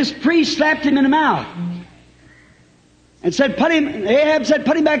this priest slapped him in the mouth and said, Ahab said,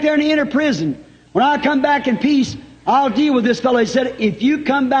 put him back there in the inner prison. When I come back in peace, I'll deal with this fellow. He said, if you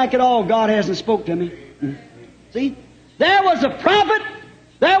come back at all, God hasn't spoke to me. See? There was a prophet,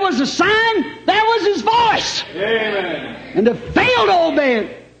 there was a sign, there was his voice. Amen. And to fail to obey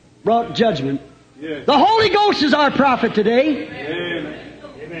it brought judgment. Yes. The Holy Ghost is our prophet today.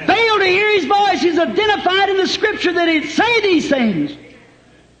 Amen. Fail to hear his voice. He's identified in the Scripture that he'd say these things.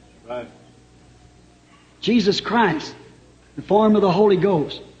 Right. Jesus Christ, the form of the Holy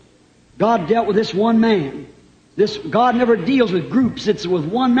Ghost. God dealt with this one man. God never deals with groups. It's with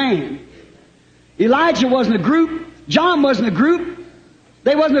one man. Elijah wasn't a group. John wasn't a group.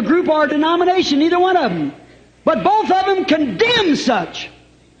 They wasn't a group or a denomination, neither one of them. But both of them condemned such.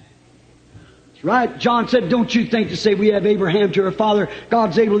 That's right. John said, don't you think to say we have Abraham to our father,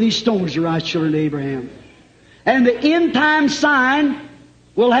 God's able these stones to rise children to Abraham. And the end time sign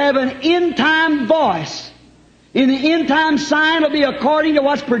will have an end time voice. In the end time sign will be according to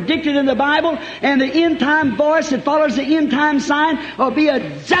what's predicted in the Bible, and the end time voice that follows the end time sign will be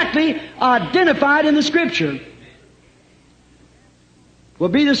exactly identified in the Scripture. Will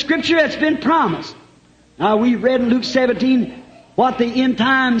be the Scripture that's been promised. Now we read in Luke 17 what the end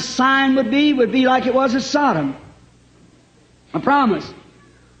time sign would be like it was at Sodom. A promise.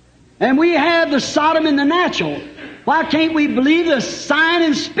 And we have the Sodom in the natural. Why can't we believe the sign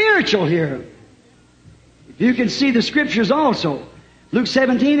in spiritual here? You can see the Scriptures also. Luke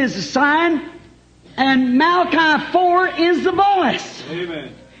 17 is the sign, and Malachi 4 is the voice.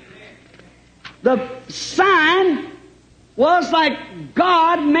 Amen. The sign was like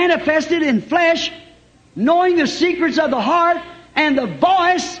God manifested in flesh, knowing the secrets of the heart, and the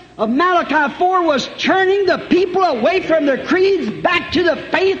voice of Malachi 4 was turning the people away from their creeds back to the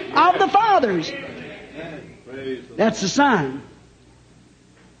faith of the fathers. That's the sign.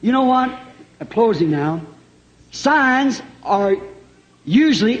 You know what? I'm closing now. Signs are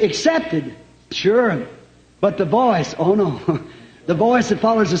usually accepted. Sure. But the voice, oh no. The voice that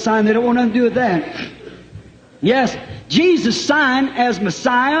follows the sign, they don't want nothing to do with that. Yes, Jesus' sign as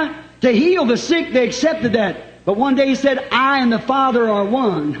Messiah to heal the sick, they accepted that. But one day He said, I and the Father are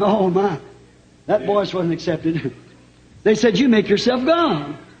one. Oh my. That voice wasn't accepted. They said, you make yourself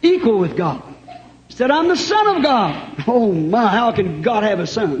God, equal with God. He said, I'm the Son of God. Oh my, how can God have a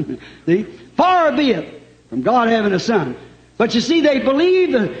son? See? Far be it from God having a son. But you see, they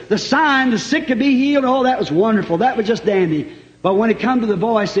believed the sign, the sick could be healed, and all that was wonderful. That was just dandy. But when it come to the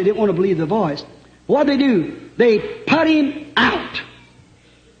voice, they didn't want to believe the voice. What did they do? They put Him out.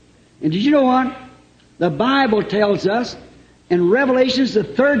 And did you know what? The Bible tells us in Revelations, the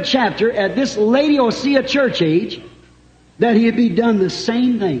 3rd chapter, at this Laodicea church age, that He'd be done the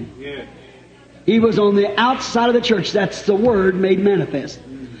same thing. Yeah. He was on the outside of the church. That's the Word made manifest.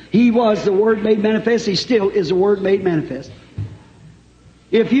 He was the Word made manifest. He still is the Word made manifest.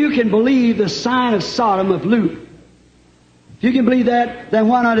 If you can believe the sign of Sodom of Luke, if you can believe that, then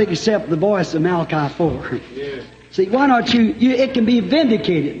why not accept the voice of Malachi 4? Yeah. See, why not it can be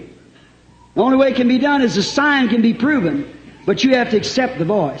vindicated. The only way it can be done is the sign can be proven, but you have to accept the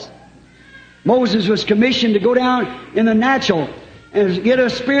voice. Moses was commissioned to go down in the natural and get a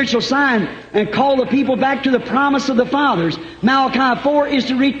spiritual sign and call the people back to the promise of the fathers. Malachi 4 is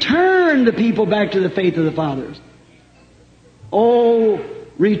to return the people back to the faith of the fathers. Oh,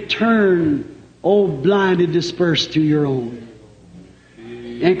 return, oh blinded, dispersed to your own.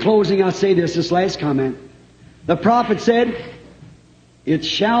 In closing, I'll say this last comment. The prophet said, it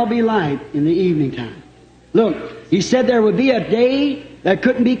shall be light in the evening time. Look, he said there would be a day that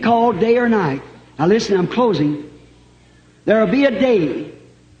couldn't be called day or night. Now listen, I'm closing. There will be a day.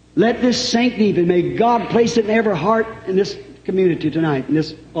 Let this sink deep, and may God place it in every heart in this community tonight, in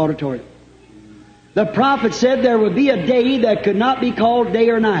this auditorium. The prophet said there would be a day that could not be called day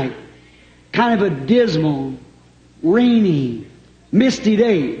or night. Kind of a dismal, rainy, misty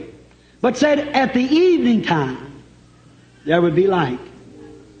day. But said at the evening time, there would be light.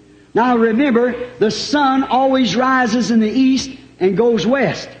 Now remember, the sun always rises in the east and goes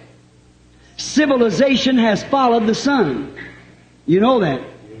west. Civilization has followed the sun. You know that.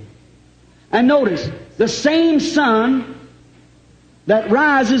 And notice, the same sun that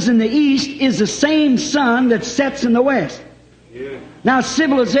rises in the east is the same sun that sets in the west. Yeah. Now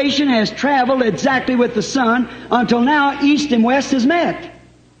civilization has traveled exactly with the sun until now east and west has met.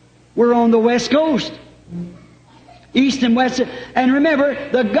 We're on the west coast. East and west. And remember,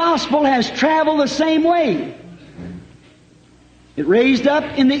 the gospel has traveled the same way. It raised up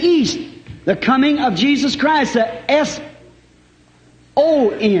in the east. The coming of Jesus Christ, the S-O-N,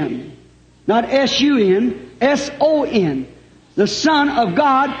 not S-U-N, S-O-N. The Son of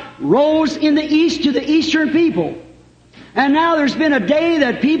God rose in the east to the eastern people. And now there's been a day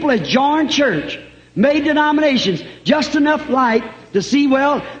that people have joined church, made denominations, just enough light to see,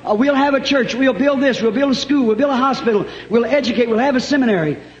 well, we'll have a church, we'll build this, we'll build a school, we'll build a hospital, we'll educate, we'll have a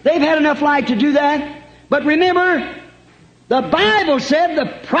seminary. They've had enough light to do that. But remember, the Bible said, the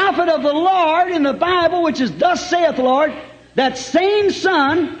prophet of the Lord in the Bible, which is thus saith the Lord, that same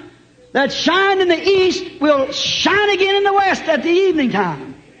sun that shined in the east will shine again in the west at the evening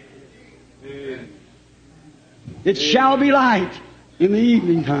time. Amen. It shall be light in the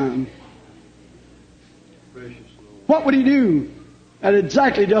evening time. Precious Lord. What would he do? That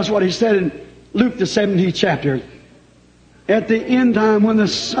exactly does what he said in Luke the 17th chapter. At the end time when the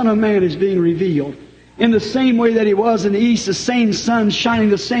Son of Man is being revealed, in the same way that he was in the east, the same sun shining,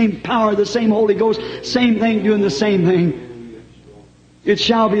 the same power, the same Holy Ghost, same thing doing the same thing. It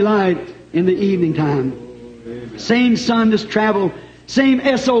shall be light in the evening time. Same sun has traveled, same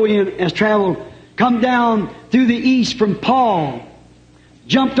S-O-N has traveled, come down through the east from Paul,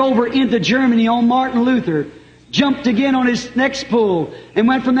 jumped over into Germany on Martin Luther, jumped again on his next pull, and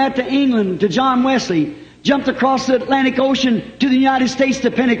went from that to England to John Wesley, jumped across the Atlantic Ocean to the United States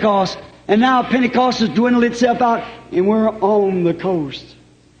to Pentecost, and now Pentecost has dwindled itself out, and we're on the coast.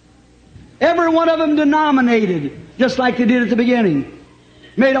 Every one of them denominated, just like they did at the beginning.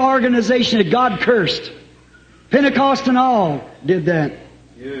 Made an organization that God cursed. Pentecost and all did that.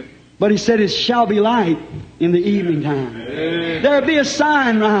 Yeah. But he said it shall be light in the evening time. Amen. There'll be a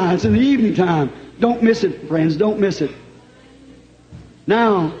sign rise in the evening time. Don't miss it, friends. Don't miss it.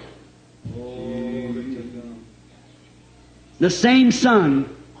 Now, the same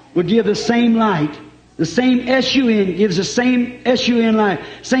sun would give the same light. The same S-U-N gives the same S-U-N light.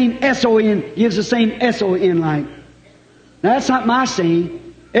 Same S-O-N gives the same S-O-N light. Now that's not my saying.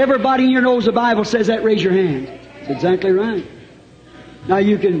 Everybody in here knows the Bible says that. Raise your hand. That's exactly right. Now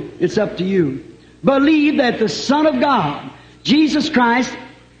you can, it's up to you. Believe that the Son of God, Jesus Christ,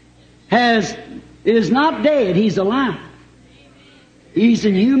 is not dead. He's alive. He's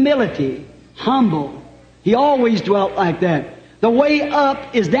in humility, humble. He always dwelt like that. The way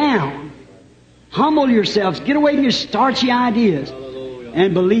up is down. Humble yourselves. Get away from your starchy ideas.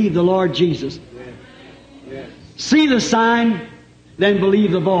 And believe the Lord Jesus. See the sign, then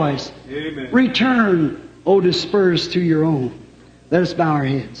believe the voice. Amen. Return, O dispersed to your own. Let us bow our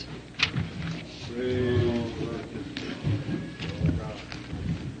heads.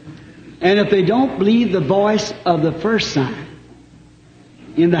 And if they don't believe the voice of the first sign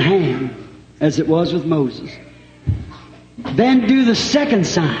in the hand, as it was with Moses, then do the second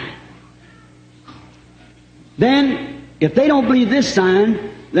sign. Then, if they don't believe this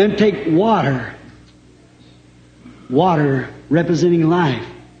sign, then take water. Water representing life.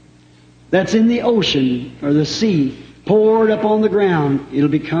 that's in the ocean or the sea, poured upon the ground, it'll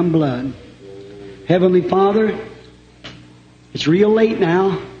become blood. Heavenly Father, it's real late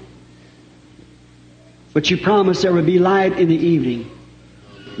now, but You promised there would be light in the evening.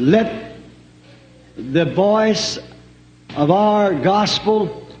 Let the voice of our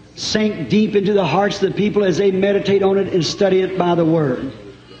gospel sink deep into the hearts of the people as they meditate on it and study it by the Word.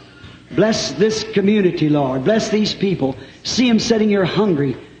 Bless this community, Lord. Bless these people. See them sitting here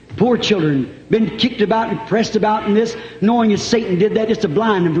hungry. Poor children, been kicked about and pressed about in this, knowing that Satan did that just to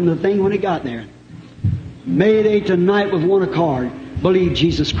blind them from the thing when it got there. May they tonight with one accord believe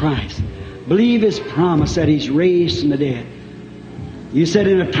Jesus Christ. Believe His promise that He's raised from the dead. You said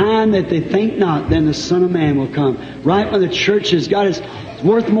in a time that they think not, then the Son of Man will come. Right when the church has got its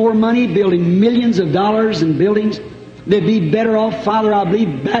worth more money, building millions of dollars in buildings, they'd be better off, Father, I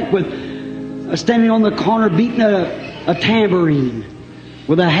believe, back with standing on the corner beating a tambourine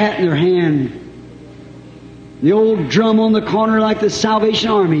with a hat in their hand. The old drum on the corner like the Salvation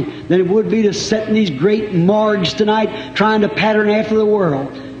Army than it would be to sit in these great morgues tonight trying to pattern after the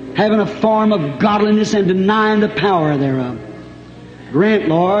world, having a form of godliness and denying the power thereof. Grant,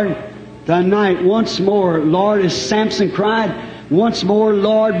 Lord, tonight once more, Lord, as Samson cried, once more,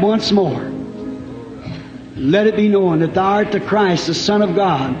 Lord, once more. Let it be known that Thou art the Christ, the Son of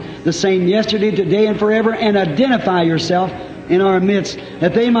God, the same yesterday, today, and forever, and identify Yourself in our midst,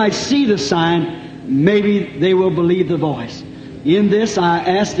 that they might see the sign. Maybe they will believe the voice. In this I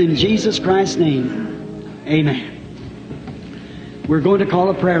ask in Jesus Christ's name. Amen. We're going to call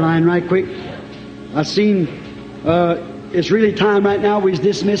a prayer line right quick. I've seen it's really time right now we're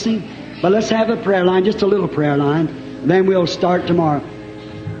dismissing, but let's have a prayer line, just a little prayer line. Then we'll start tomorrow.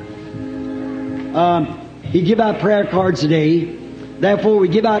 He give out prayer cards today. Therefore, we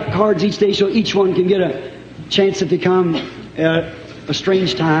give out cards each day so each one can get a chance if they come a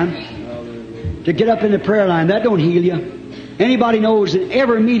strange time to get up in the prayer line. That don't heal you. Anybody knows that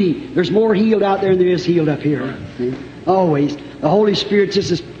every meeting there's more healed out there than there is healed up here. Always. The Holy Spirit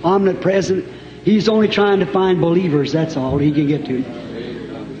just is omnipresent. He's only trying to find believers. That's all He can get to.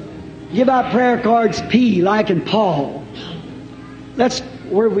 Give out prayer cards P, like in Paul.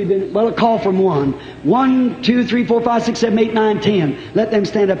 Where have we been? Well, a call from 1. 1, 2, 3, 4, 5, 6, 7, 8, 9, 10. Let them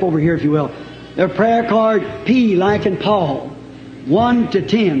stand up over here if you will. Their prayer card P, like in Paul. 1 to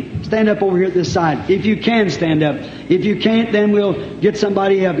 10. Stand up over here at this side. If you can stand up. If you can't, then we'll get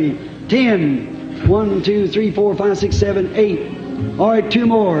somebody help you. 10. 1, 2, 3, 4, 5, 6, 7, 8. All right, 2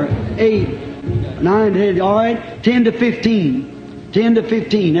 more. 8, 9, 10. All right, 10 to 15. 10 to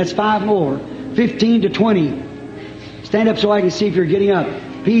 15. That's 5 more. 15 to 20. Stand up so I can see if you're getting up.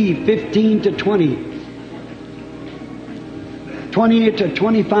 P, 15 to 20. 20 to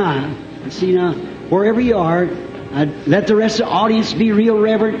 25. Let's see now. Wherever you are, let the rest of the audience be real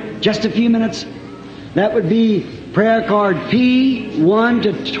reverent. Just a few minutes. That would be prayer card P, 1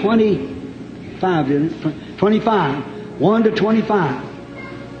 to 25, isn't it? 25. 1 to 25.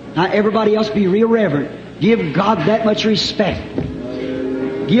 Now everybody else be real reverent. Give God that much respect.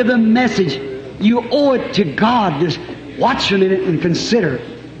 Give the message. You owe it to God. Just watch a minute and consider.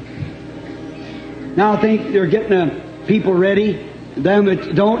 Now I think they're getting people ready. Them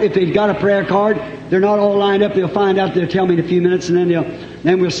that don't, if they've got a prayer card, they're not all lined up. They'll find out. They'll tell me in a few minutes, and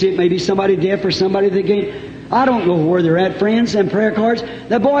then we'll see it. Maybe somebody deaf or somebody that can't. I don't know where they're at, friends. Them prayer cards.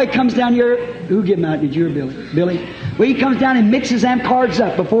 That boy comes down here. Who give them out? Did you or Billy? Billy. Well, he comes down and mixes them cards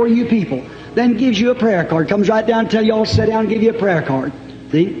up before you people. Then gives you a prayer card. Comes right down and tell you all to sit down and give you a prayer card.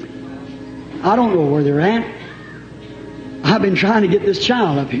 See? I don't know where they're at. I've been trying to get this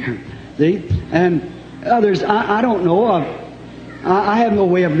child up here. See? And others, I don't know. I have no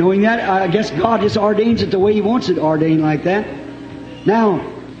way of knowing that. I guess God just ordains it the way He wants it ordained like that.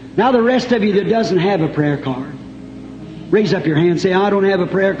 Now the rest of you that doesn't have a prayer card, raise up your hand. Say, I don't have a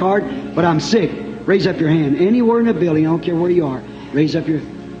prayer card, but I'm sick. Raise up your hand. Anywhere in the building, I don't care where you are. Raise up your...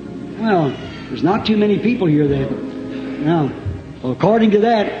 Well, there's not too many people here then. Now, well, according to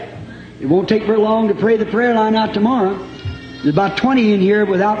that, it won't take very long to pray the prayer line out tomorrow. There's about 20 in here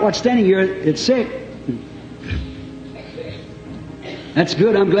without what's standing here. It's sick. That's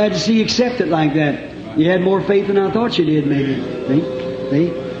good. I'm glad to see you accept it like that. You had more faith than I thought you did, maybe. See?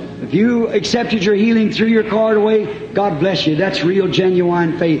 If you accepted your healing, threw your card away, God bless you. That's real,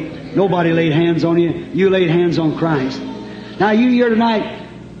 genuine faith. Nobody laid hands on you. You laid hands on Christ. Now, you here tonight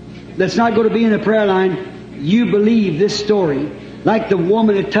that's not going to be in the prayer line, you believe this story. Like the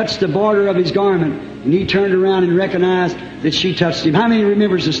woman that touched the border of His garment, and He turned around and recognized that she touched Him. How many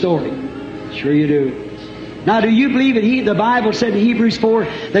remembers the story? Sure you do. Now, do you believe that the Bible said in Hebrews 4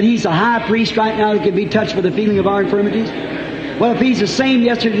 that He's a high priest right now that can be touched with the feeling of our infirmities? Well, if He's the same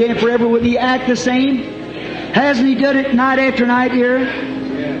yesterday, today, and forever, would He act the same? Hasn't He done it night after night here?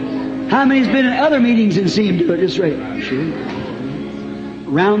 How many's been in other meetings and seen Him do it this way? Sure.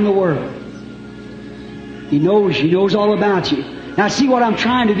 Around the world. He knows all about you. Now see what I'm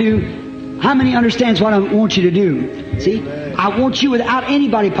trying to do. How many understands what I want you to do? See? I want you without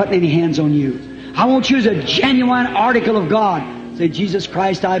anybody putting any hands on you. I want you as a genuine article of God. Say, Jesus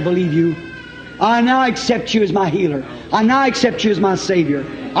Christ, I believe you. I now accept you as my healer. I now accept you as my Savior.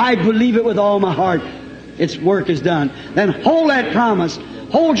 I believe it with all my heart. Its work is done. Then hold that promise.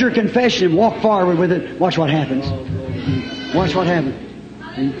 Hold your confession and walk forward with it. Watch what happens. Watch what happens.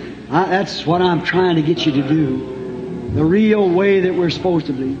 That's what I'm trying to get you to do. The real way that we're supposed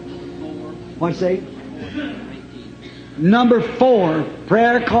to be. What's that? Number 4,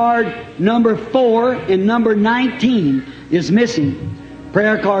 prayer card number 4 and number 19 is missing.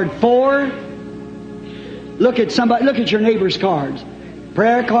 Prayer card 4. Look at your neighbor's cards.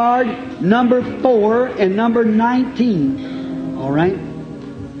 Prayer card number 4 and number 19. All right?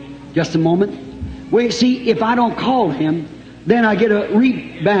 Just a moment. Well, see, if I don't call him, then I get a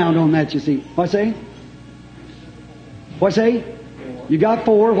rebound on that, you see. What's that? What's that? You got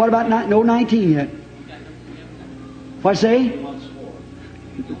 4. What about no 19 yet? What's that?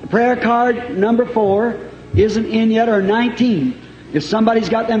 Prayer card number 4 isn't in yet, or 19. If somebody's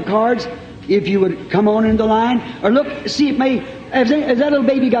got them cards, if you would come on into the line, or look, see if has that little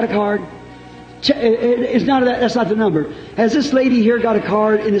baby got a card? It's not that's not the number. Has this lady here got a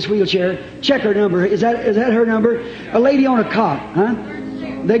card in this wheelchair? Check her number. Is that her number? A lady on a cot, huh?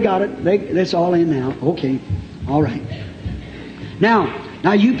 They got it. That's all in now. Okay, all right.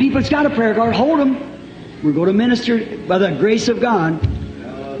 Now you people that's got a prayer card, hold them. We're going to minister by the grace of God.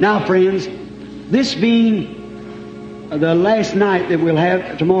 Now, friends, this being the last night that we'll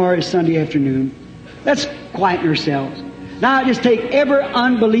have, tomorrow is Sunday afternoon, let's quieten ourselves. Now, just take every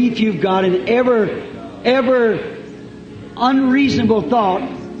unbelief you've got and every unreasonable thought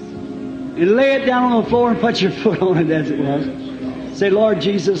and lay it down on the floor and put your foot on it as it was. Say, Lord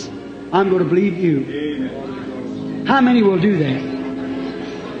Jesus, I'm going to believe you. How many will do that?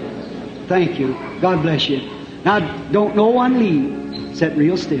 Thank you. God bless you. Now, don't no one leave. Sit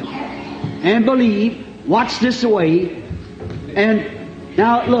real still. And believe. Watch this away. And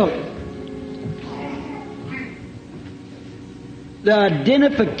now, look. The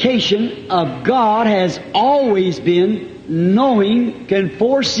identification of God has always been knowing, can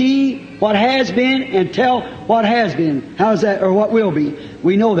foresee what has been and tell what has been. How's that? Or what will be.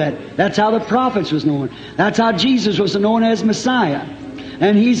 We know that. That's how the prophets was known. That's how Jesus was known as Messiah.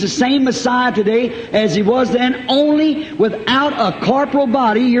 And He's the same Messiah today as He was then, only without a corporal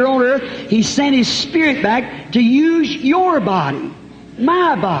body here on earth. He sent His Spirit back to use your body,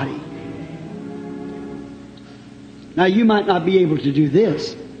 my body. Now, you might not be able to do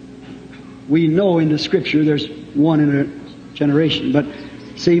this. We know in the Scripture there's one in a generation. But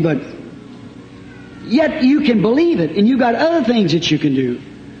yet you can believe it, and you've got other things that you can do.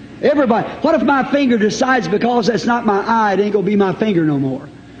 Everybody, what if my finger decides because that's not my eye, it ain't going to be my finger no more?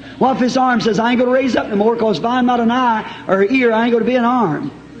 What if this arm says I ain't going to raise up no more because if I'm not an eye or an ear, I ain't going to be an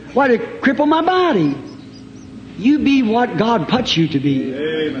arm? Why, to cripple my body? You be what God puts you to be.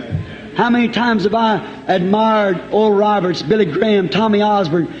 Amen. How many times have I admired Oral Roberts, Billy Graham, Tommy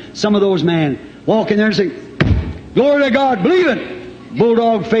Osborne, some of those men, walk in there and say, glory to God, believe it.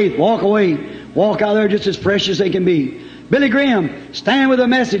 Bulldog faith, walk away. Walk out there just as fresh as they can be. Billy Graham, stand with a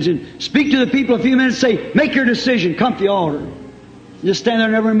message and speak to the people a few minutes and say, make your decision, come to the altar. Just stand there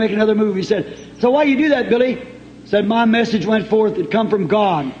and never make another move. He said, so why do you do that, Billy? He said, my message went forth, it come from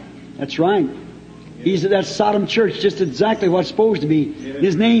God. That's right. He's at that Sodom church, just exactly what's supposed to be.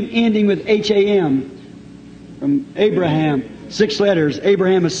 His name ending with H-A-M. From Abraham, 6 letters.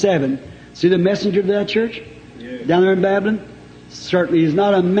 Abraham is 7. See the messenger to that church? Down there in Babylon? Certainly, there's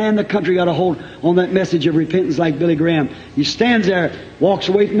not a man in the country got a hold on that message of repentance like Billy Graham. He stands there, walks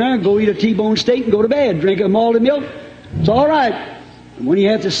away from there, go eat a T-bone steak and go to bed, drink a malted milk. It's all right. And when you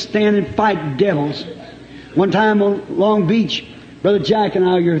have to stand and fight devils. One time on Long Beach, Brother Jack and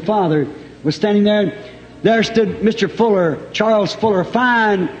I, your father, was standing there. There stood Mr. Fuller, Charles Fuller,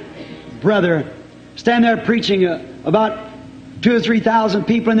 fine brother, standing there preaching about 2,000 or 3,000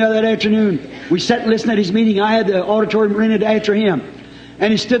 people in there that afternoon. We sat and listened at his meeting. I had the auditorium rented after him.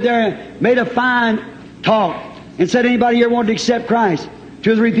 And he stood there and made a fine talk and said, anybody here want to accept Christ?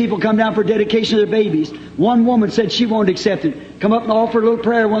 2 or 3 people come down for dedication of their babies. One woman said she wanted to accept it. Come up and offered a little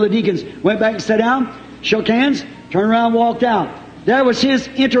prayer. One of the deacons went back and sat down, shook hands, turned around, walked out. There was his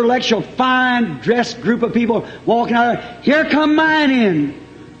intellectual, fine dressed group of people walking out there. Here come mine in.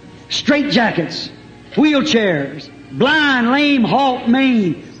 Straight jackets, wheelchairs, blind, lame, halt,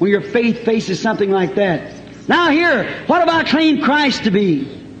 maimed, when your faith faces something like that. Now here, what have I claimed Christ to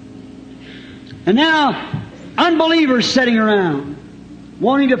be? And now, unbelievers sitting around,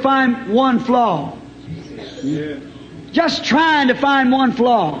 wanting to find one flaw. Just trying to find one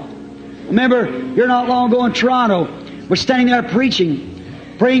flaw. Remember, here not long ago in Toronto, we're standing there preaching,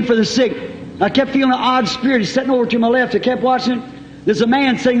 praying for the sick. I kept feeling an odd spirit. He's sitting over to my left. I kept watching it. There's a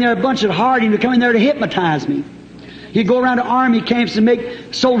man sitting there, a bunch of hardened, to come in there to hypnotize me. He'd go around to army camps and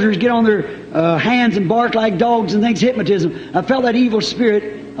make soldiers get on their hands and bark like dogs and things, hypnotism. I felt that evil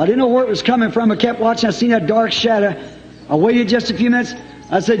spirit. I didn't know where it was coming from. I kept watching. I seen that dark shadow. I waited just a few minutes.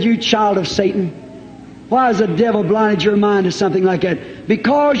 I said, "You child of Satan, why has the devil blinded your mind to something like that?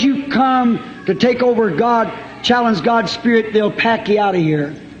 Because you come to take over God, challenge God's Spirit, they'll pack you out of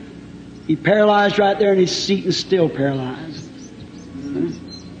here." He paralyzed right there in his seat and still paralyzed.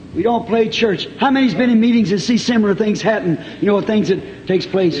 We don't play church. How many's been in meetings and see similar things happen? You know, things that takes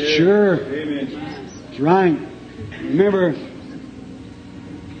place? Yeah. Sure. Amen. That's right. Remember,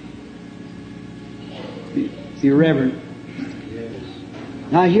 be reverent.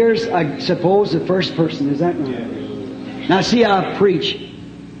 Now here's, I suppose, the first person. Is that right? Now see how I preach.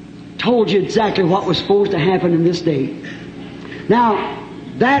 Told you exactly what was supposed to happen in this day. Now,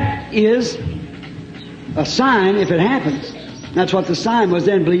 that is a sign if it happens. That's what the sign was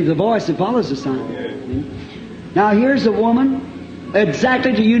then. Believe the voice that follows the sign. Now here's a woman,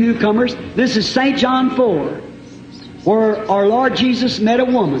 exactly to you newcomers. This is St. John 4, where our Lord Jesus met a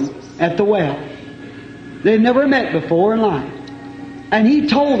woman at the well. They'd never met before in life. And He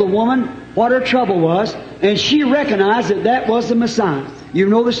told the woman what her trouble was, and she recognized that that was the Messiah. You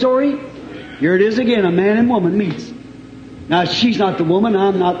know the story? Here it is again, a man and woman meets. Now she's not the woman,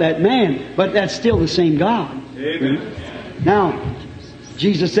 I'm not that man, but that's still the same God. Amen. Now,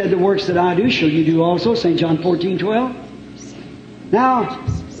 Jesus said, "The works that I do shall you do also," St. John 14:12. Now,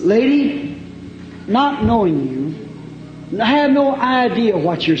 lady, not knowing you, I have no idea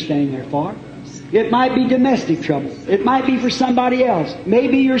what you're standing there for. It might be domestic trouble. It might be for somebody else.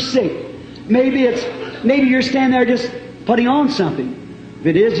 Maybe you're sick. Maybe you're standing there just putting on something. If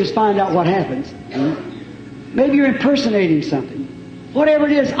it is, just find out what happens. Maybe you're impersonating something. Whatever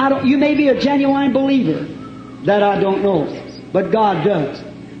it is, you may be a genuine believer. That I don't know. But God does.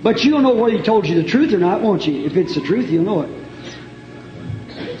 But you'll know whether He told you the truth or not, won't you? If it's the truth, you'll know it.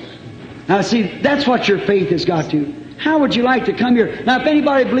 Now see, that's what your faith has got to. How would you like to come here? Now if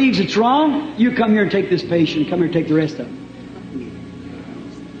anybody believes it's wrong, you come here and take this patient, come here and take the rest of them.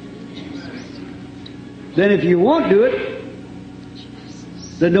 Then if you won't do it,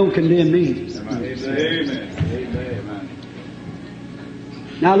 then don't condemn me. Amen.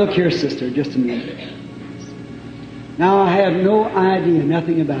 Now look here, sister, just a minute. Now I have no idea,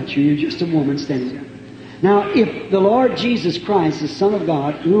 nothing about you. You're just a woman standing there. Now if the Lord Jesus Christ, the Son of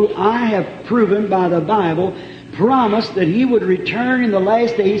God, who I have proven by the Bible, promised that He would return in the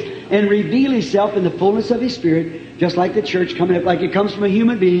last days and reveal Himself in the fullness of His Spirit, just like the church coming up, like it comes from a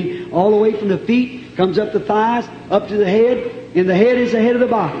human being, all the way from the feet, comes up the thighs, up to the head, and the head is the head of the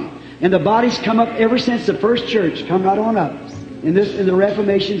body. And the body's come up ever since the first church, come right on up. In the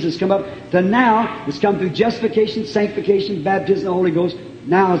Reformations, it's come up to now. It's come through justification, sanctification, baptism of the Holy Ghost.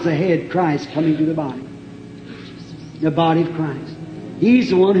 Now it's the head, Christ, coming to the body of Christ. He's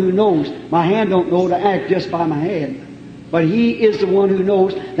the one who knows. My hand don't know to act just by my head, but He is the one who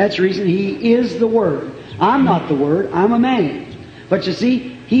knows. That's the reason He is the Word. I'm not the Word. I'm a man. But you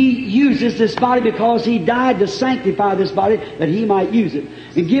see, He uses this body because He died to sanctify this body that He might use it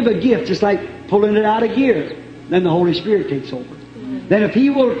and give a gift, just like pulling it out of gear. Then the Holy Spirit takes over. Then if He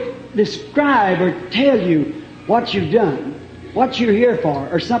will describe or tell you what you've done, what you're here for,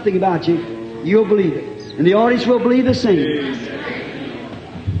 or something about you, you'll believe it. And the audience will believe the same.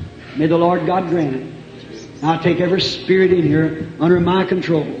 May the Lord God grant it. Now I take every spirit in here under my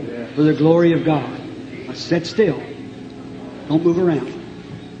control for the glory of God. Now sit still. Don't move around.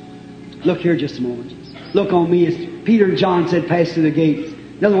 Look here just a moment. Look on me as Peter and John said, pass through the gate.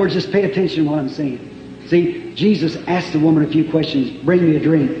 In other words, just pay attention to what I'm saying. See, Jesus asked the woman a few questions. Bring me a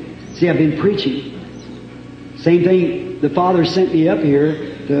drink. See, I've been preaching. Same thing, the Father sent me up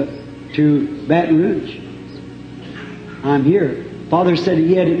here to Baton Rouge. I'm here. Father said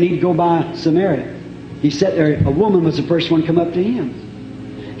he didn't need to go by Samaria. He sat there. A woman was the first one to come up to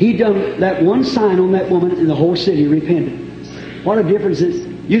Him. He done that one sign on that woman and the whole city repented. What a difference is.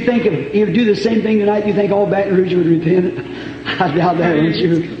 You think if He would do the same thing tonight, you think all Baton Rouge would repent? I doubt that, wouldn't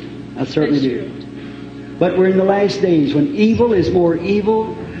you? I certainly do. But we're in the last days when evil is more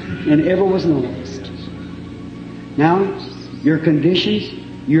evil than ever was known. Now, your conditions,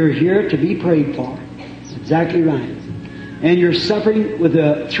 you're here to be prayed for. That's exactly right. and you're suffering with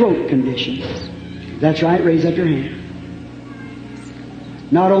a throat condition. That's right, raise up your hand.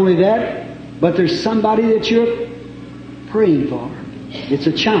 Not only that, but there's somebody that you're praying for. It's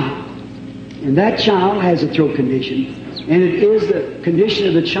a child. And that child has a throat condition. And it is the condition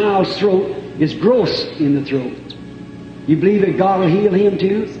of the child's throat is growths in the throat. You believe that God will heal him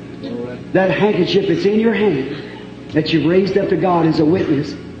too? That handkerchief that's in your hand that you've raised up to God as a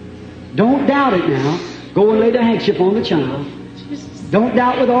witness. Don't doubt it now. Go and lay the handkerchief on the child. Don't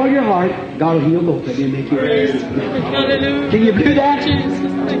doubt with all your heart. God will heal both of you and make you raise. Can you do that?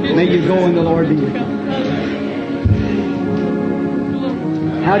 May you go in the Lord be with you.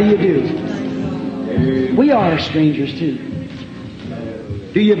 How do you do? We are strangers too.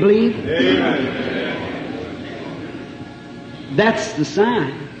 Do you believe? That's the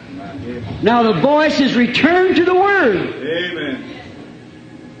sign. Now the voice is returned to the Word. Amen.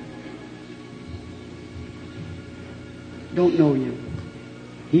 Don't know you.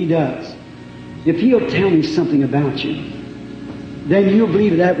 He does. If He'll tell me something about you, then you'll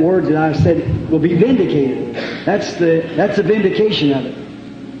believe that word that I said will be vindicated. That's the vindication of it.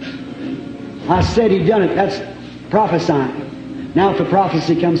 I said He'd done it. That's prophesying. Now if the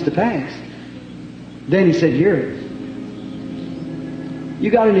prophecy comes to pass, then He said, hear it. You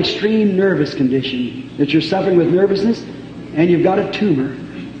got an extreme nervous condition that you're suffering with nervousness, and you've got a tumor.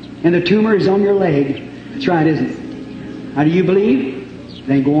 And the tumor is on your leg. That's right, isn't it? How do you believe?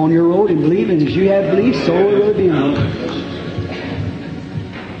 Then go on your road and believe, and as you have belief, so will it be on you.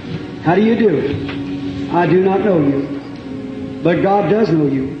 How do you do? I do not know you, but God does know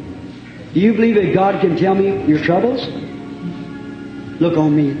you. Do you believe that God can tell me your troubles? Look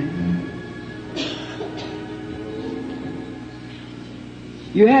on me.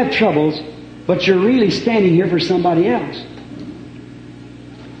 You have troubles, but you're really standing here for somebody else.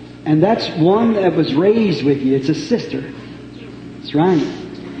 And that's one that was raised with you. It's a sister. That's right.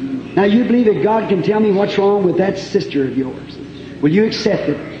 Now you believe that God can tell me what's wrong with that sister of yours. Will you accept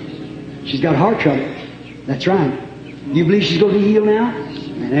it? She's got heart trouble. That's right. You believe she's going to be healed now?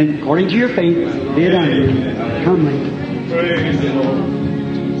 And according to your faith, be it unto you. Come, lady.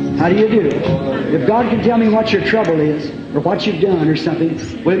 How do you do? If God can tell me what your trouble is, or what you've done or something,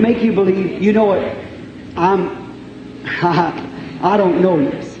 will it make you believe, you know it, I don't know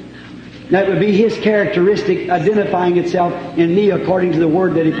you. That would be His characteristic identifying itself in me according to the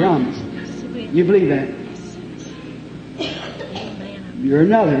word that He promised. You believe that? You're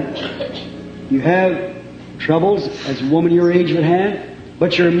another. You have troubles as a woman your age would have,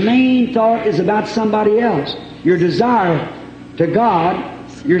 but your main thought is about somebody else. Your desire to God,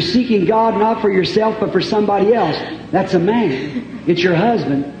 you're seeking God not for yourself but for somebody else. That's a man. It's your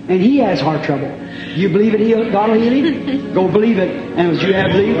husband, and he has heart trouble. You believe it, God will heal him? Go believe it, and as you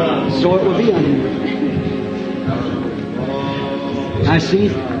have believed, so it will be unto you. I see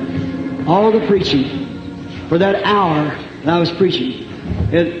all the preaching for that hour that I was preaching.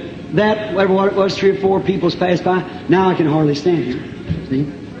 That, whatever it was, 3 or 4 people's passed by. Now I can hardly stand here. See?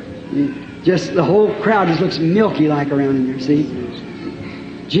 Just the whole crowd just looks milky like around in there. See?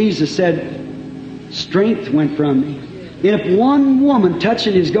 Jesus said, strength went from me. And if one woman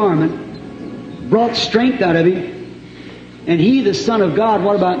touching His garment brought strength out of Him, and He, the Son of God,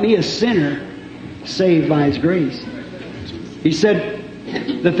 what about me, a sinner, saved by His grace? He said,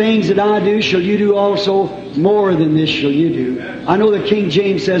 the things that I do shall you do also, more than this shall you do. I know the King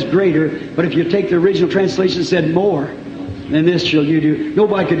James says greater, but if you take the original translation, it said more than this shall you do.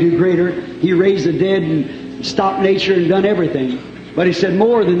 Nobody could do greater. He raised the dead and stopped nature and done everything. But He said,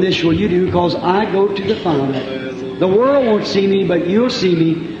 more than this shall you do, because I go to the Father. The world won't see me, but you'll see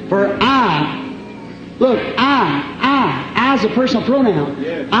me. For I is a personal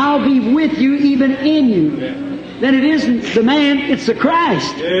pronoun. I'll be with you, even in you. Then it isn't the man, it's the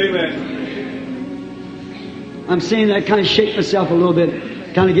Christ. Amen. I'm saying that, kind of shake myself a little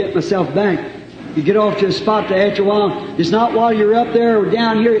bit, kind of get myself back. You get off to a spot that after a while, it's not while you're up there or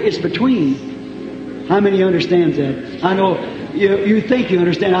down here, it's between. How many understands that? I know you think you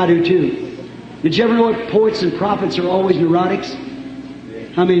understand, I do too. Did you ever know that poets and prophets are always neurotics?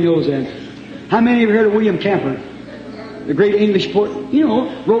 How many knows that? How many have heard of William Camper, the great English poet? You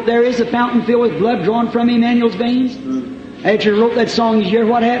know, wrote, there is a fountain filled with blood drawn from Emmanuel's veins. After he wrote that song, you hear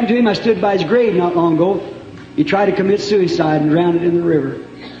what happened to him? I stood by his grave not long ago. He tried to commit suicide and drowned it in the river.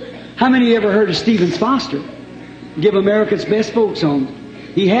 How many ever heard of Stephen Foster give America's best folk song?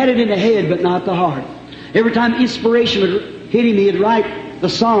 He had it in the head but not the heart. Every time inspiration would hit him, he'd write the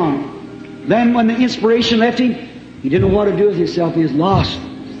song. Then when the inspiration left him, he didn't know what to do with himself. He was lost.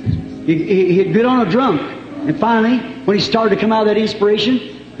 He'd get on a drunk. And finally, when he started to come out of that inspiration,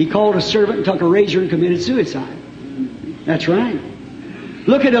 he called a servant and took a razor and committed suicide. That's right.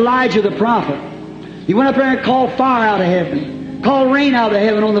 Look at Elijah the prophet. He went up there and called fire out of heaven, called rain out of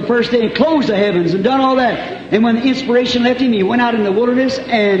heaven on the first day, and closed the heavens and done all that. And when the inspiration left him, he went out in the wilderness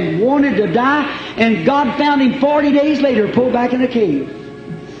and wanted to die, and God found him 40 days later, pulled back in a cave.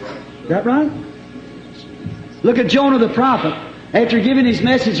 Is that right? Look at Jonah the prophet. After giving his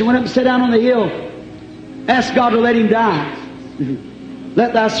message, he went up and sat down on the hill, asked God to let him die.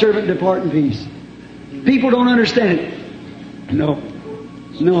 Let thy servant depart in peace. People don't understand it. No,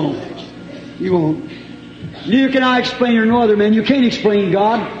 you won't. Neither can I explain or no other man. You can't explain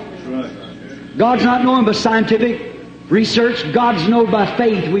God. God's not known by scientific research. God's known by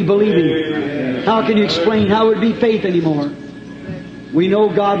faith. We believe Him. How can you explain? How would it be faith anymore? We know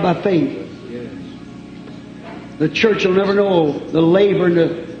God by faith. The church will never know the labor and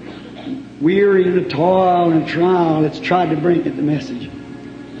the weary and the toil and the trial that's tried to bring it the message.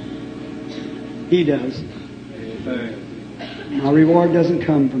 He does. Our reward doesn't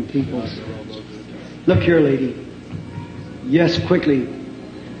come from people's. Look here, lady. Yes, quickly.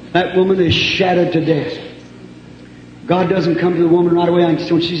 That woman is shattered to death. God doesn't come to the woman right away. When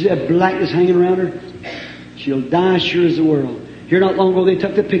she sees that blackness hanging around her, she'll die sure as the world. Here not long ago they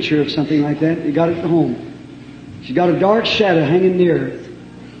took the picture of something like that. They got it at home. She's got a dark shadow hanging near her.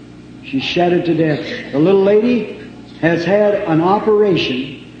 She's shattered to death. The little lady has had an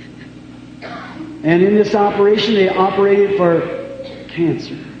operation. And in this operation they operated for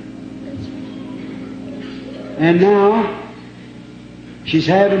cancer. And now she's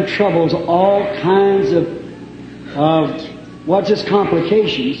having troubles, all kinds of what's this,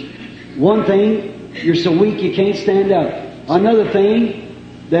 complications. One thing, you're so weak you can't stand up. Another thing,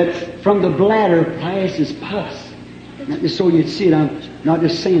 that from the bladder passes pus. Not just so you'd see it, I'm not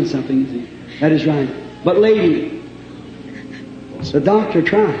just saying something. That is right. But lady, the doctor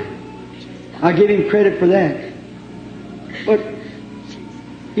tried. I give him credit for that. But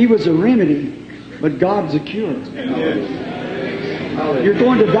he was a remedy. But God's a cure. You're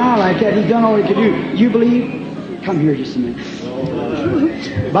going to die like that. He's done all he could do. You believe? Come here just a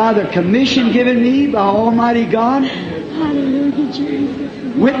minute. By the commission given me by Almighty God,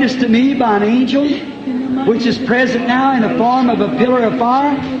 witnessed to me by an angel, which is present now in the form of a pillar of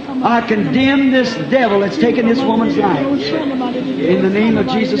fire, I condemn this devil that's taken this woman's life. In the name of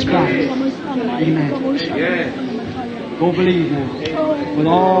Jesus Christ. Amen. Go believe now. With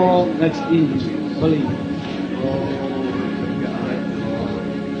all that's in you. Believe.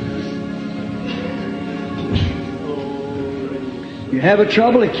 You have a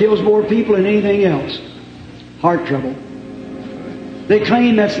trouble, it kills more people than anything else. Heart trouble. They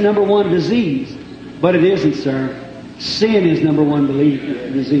claim that's number one disease, but it isn't, sir. Sin is number one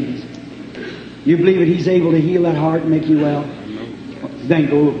disease. You believe that He's able to heal that heart and make you well? Then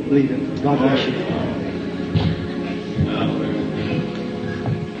go believe it. God bless you.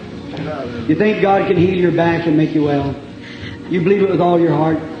 You think God can heal your back and make you well? You believe it with all your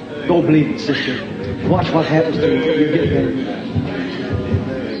heart? Go believe it, sister. Watch what happens to you. You get better.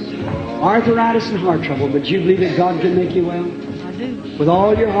 Arthritis and heart trouble, but you believe that God can make you well? I do. With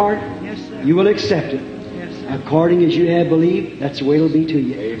all your heart? Yes, sir. You will accept it. Yes, sir. According as you have believed, that's the way it'll be to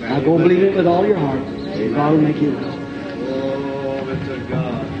you. Amen. Now go believe it with all your heart. God will make you well. Glory to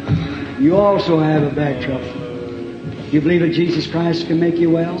God. You also have a back trouble. You believe that Jesus Christ can make you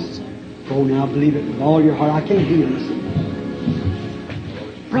well? Go now, believe it with all your heart. I can't heal this.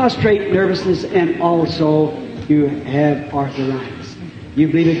 Prostrate nervousness, and also you have arthritis. You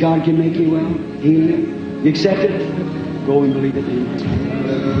believe that God can make you well? Heal you? You accept it? Go and believe it then.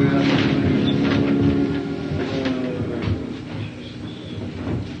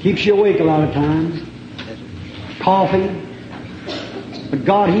 Keeps you awake a lot of times. Coughing. But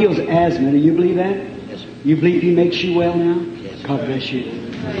God heals asthma. Do you believe that? Yes, sir. You believe He makes you well now? Yes, sir. God bless you.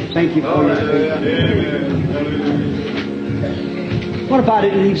 Thank you for your faith. What if I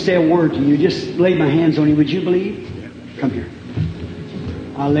didn't even say a word to you? Just laid my hands on you. Would you believe? Come here.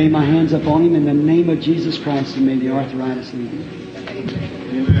 I lay my hands upon him in the name of Jesus Christ, and may the arthritis leave him.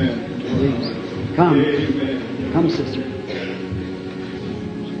 Please. Come. Come, sister.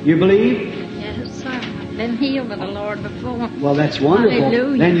 You believe? Yes, sir. I've been healed by the Lord before. Well, that's wonderful.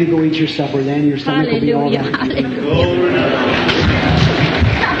 Hallelujah. Then you go eat your supper. Then your stomach will be all Hallelujah. right. Hallelujah.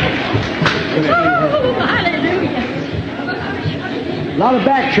 Oh, hallelujah. A lot of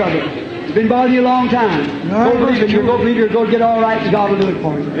back trouble. It's been bothering you a long time. Go believe it. You go believe it. Go get all right, and God will do it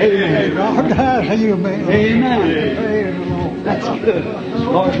for you. Amen. Amen. That's good.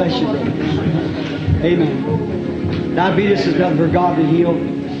 Lord bless you. Amen. Diabetes is nothing for God to heal.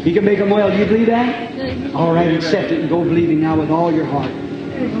 He can make them well. Do you believe that? All right, accept it and go believing now with all your heart.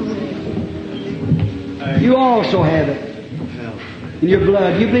 You also have it. in your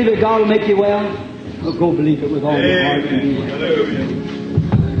blood. You believe that God will make you well? Well, go believe it with all your heart and be well. Hallelujah.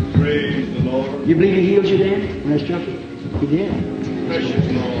 Praise the Lord. You believe He healed you then when I struck you? He did. Precious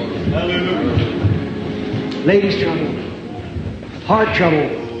Lord. Hallelujah. Ladies' trouble. Heart trouble.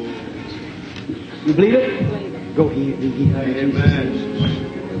 You believe it? Go heal. Be healed. Amen.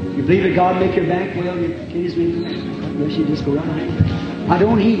 You believe that God make your back well? Your kidneys make you well? Yes, you just go right ahead. I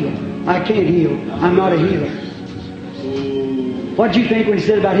don't heal. I can't heal. I'm not a healer. What did you think when He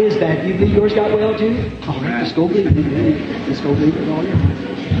said about His back? You believe yours got well too? All right, just go believe it. Just go believe it with all your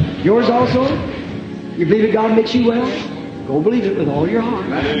heart. Yours also? You believe that God makes you well? Go believe it with all your heart.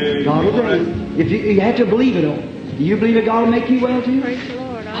 God will bring it. If you have to believe it all. Do you believe that God will make you well too? Praise the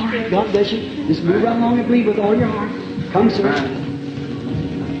Lord. All right, God bless you. Just move right along and believe with all your heart. Come, sir.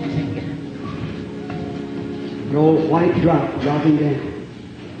 An old white drop dropping down.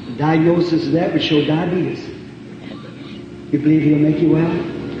 The diagnosis of that would show diabetes. You believe He'll make you well?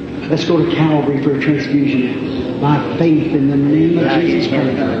 Let's go to Calvary for a transfusion now. By faith in the name of Jesus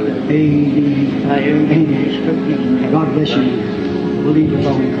Christ. Amen. Amen. God bless you. Believe with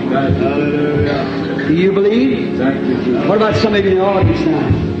all your heart. Hallelujah. Do you believe? What about some of you in the audience now?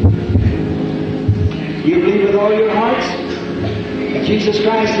 You believe with all your hearts that Jesus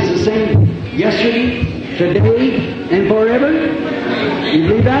Christ is the same yesterday, today, and forever? You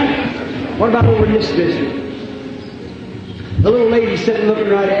believe that? What about over in this district? The little lady sitting looking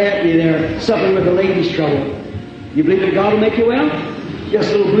right at me there, suffering with the ladies' trouble. You believe that God will make you well?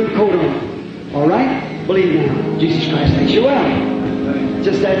 Just a little blue coat on. All right? Believe now. Jesus Christ makes you well.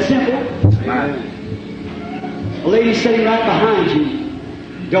 Just that simple. A lady sitting right behind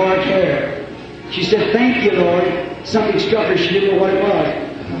you, dark hair. She said, "Thank you, Lord." Something struck her. She didn't know what it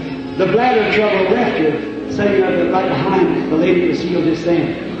was. The bladder trouble left her. Sitting right behind the lady was healed just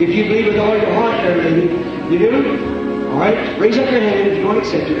then. If you believe with all your heart there, lady, you do? All right, raise up your hand if you don't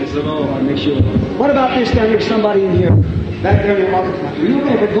accept it. Praise the Lord. Make sure. What about this down here? Somebody in here, back there in the water fountain. You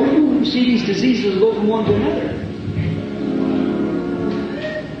never go move. See, these diseases go from one to another.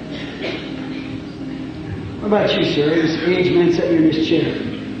 What about you, sir? This aged man sitting in this chair.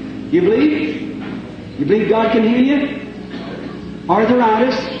 You believe? You believe God can heal you?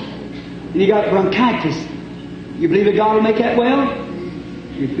 Arthritis, and you got bronchitis. You believe that God will make that well?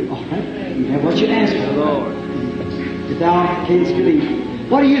 All right. You have what you ask for, Lord. If thou canst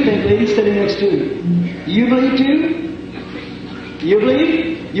believe. What do you think, lady, sitting next to you? Do you believe too? You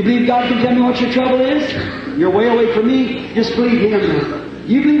believe? You believe God can tell me what your trouble is? You're way away from me. Just believe Him now.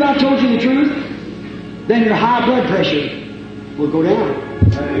 You believe I told you the truth? Then your high blood pressure will go down.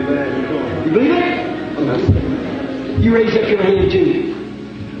 You believe it? You raise up your hand too.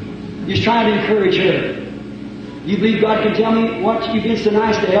 You're trying to encourage her. You believe God can tell me what you've been so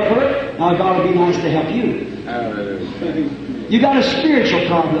nice to help her? Now God will be nice to help you. You got a spiritual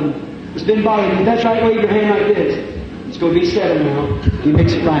problem that's been bothering you. That's right, wave your hand like this. It's going to be settled now. He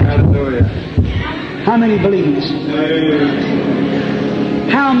makes it right. How many believe this?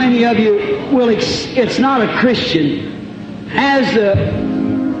 How many of you will, it's not a Christian, has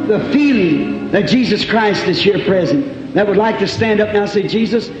the feeling that Jesus Christ is here present, that would like to stand up now and say,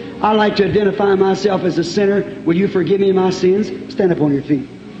 "Jesus, I'd like to identify myself as a sinner. Will you forgive me my sins?" Stand up on your feet.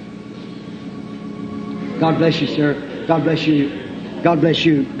 God bless you, sir. God bless you. God bless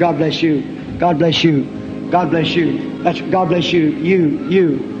you. God bless you. God bless you. God bless you. That's God bless you.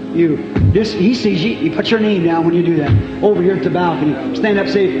 You. This, He sees you. You put your name down when you do that. Over here at the balcony. Stand up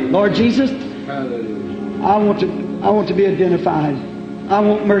and say, "Lord Jesus, I want to be identified. I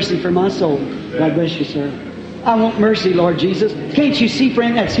want mercy for my soul." God bless you, sir. I want mercy, Lord Jesus. Can't you see,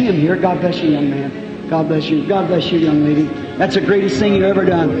 friend? That's Him here. God bless you, young man. God bless you. God bless you, young lady. That's the greatest thing you've ever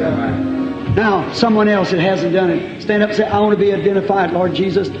done. Now, someone else that hasn't done it, stand up and say, "I want to be identified, Lord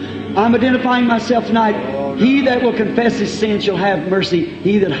Jesus. I'm identifying myself tonight. He that will confess his sins shall have mercy.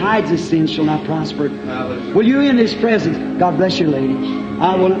 He that hides his sins shall not prosper." Will you in His presence? God bless you, lady.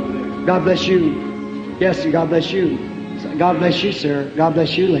 I will. God bless you. Yes, God bless you. God bless you, sir. God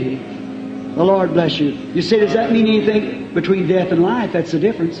bless you, lady. The Lord bless you. You say, does that mean anything between death and life? That's the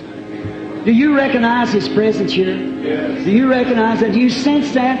difference. Do you recognize His presence here? Yes. Do you recognize that? Do you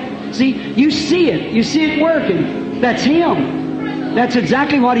sense that? See, you see it. You see it working. That's Him. That's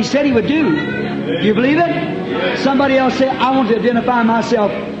exactly what He said He would do. Do you believe it? Yes. Somebody else say, "I want to identify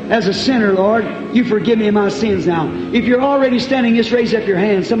myself as a sinner, Lord. You forgive me my sins now." If you're already standing, just raise up your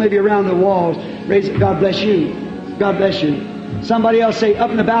hand. Some of you around the walls, raise it. God bless you. God bless you. Somebody else say,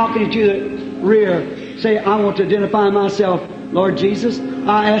 up in the balcony to the rear, say, "I want to identify myself, Lord Jesus.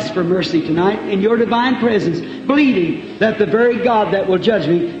 I ask for mercy tonight in your divine presence, believing that the very God that will judge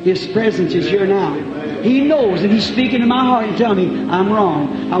me, His presence is here now." He knows, and He's speaking to my heart and telling me I'm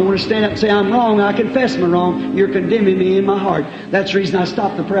wrong. I want to stand up and say I'm wrong. I confess my wrong. You're condemning me in my heart. That's the reason I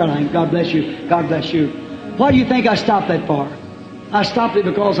stopped the prayer line. God bless you. God bless you. Why do you think I stopped that for? I stopped it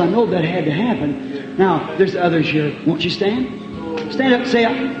because I know that had to happen. Now, there's others here. Won't you stand? Stand up and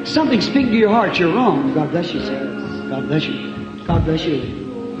say, something speaking to your heart. You're wrong. God bless you, sir. God bless you. God bless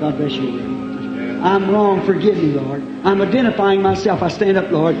you. God bless you. I'm wrong. Forgive me, Lord. I'm identifying myself. I stand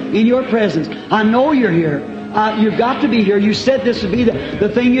up, Lord, in your presence. I know you're here. You've got to be here. You said this would be the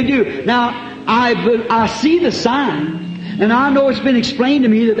thing you do. Now, I see the sign. And I know it's been explained to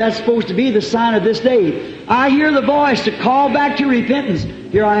me that that's supposed to be the sign of this day. I hear the voice to call back to repentance.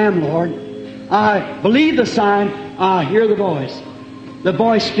 Here I am, Lord. I believe the sign. I hear the voice. The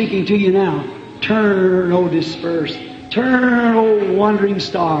voice speaking to you now. Turn, O dispersed. Turn, O wandering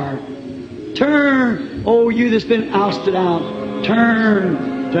star. Turn, O you that's been ousted out.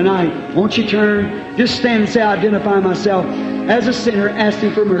 Turn tonight. Won't you turn? Just stand and say, I identify myself as a sinner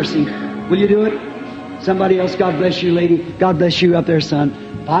asking for mercy. Will you do it? Somebody else. God bless you, lady. God bless you up there, son.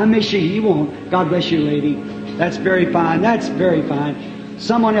 If I miss you, He won't. God bless you, lady. That's very fine. That's very fine.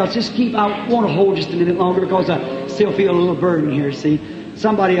 Someone else. Just keep. I want to hold just a minute longer because I still feel a little burden here, see.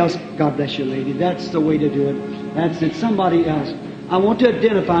 Somebody else. God bless you, lady. That's the way to do it. That's it. Somebody else. I want to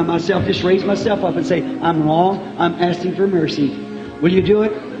identify myself. Just raise myself up and say, I'm wrong. I'm asking for mercy. Will you do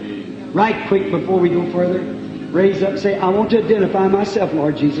it? Right quick before we go further. Raise up and say, I want to identify myself,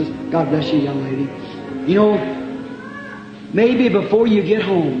 Lord Jesus. God bless you, young lady. You know, maybe before you get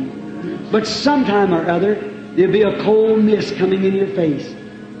home, but sometime or other, there'll be a cold mist coming in your face.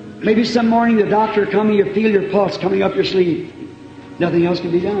 Maybe some morning the doctor coming, you feel your pulse coming up your sleeve. Nothing else can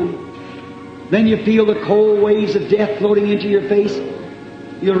be done. Then you feel the cold waves of death floating into your face.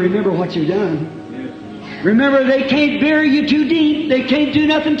 You'll remember what you've done. Remember, they can't bury you too deep. They can't do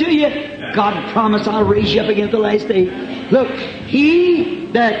nothing to you. God promised, I'll raise you up against the last day. Look,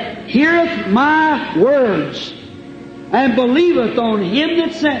 he that heareth my words and believeth on Him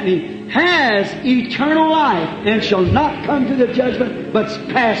that sent me has eternal life and shall not come to the judgment, but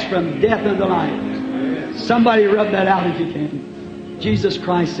pass from death unto life. Somebody rub that out if you can. Jesus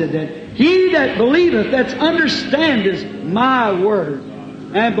Christ said that. He that believeth, that's understandeth my word,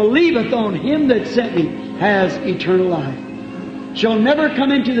 and believeth on Him that sent me, has eternal life. Shall never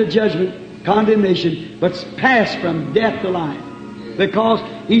come into the judgment, condemnation, but pass from death to life. Because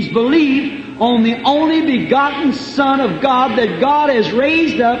he's believed on the only begotten Son of God that God has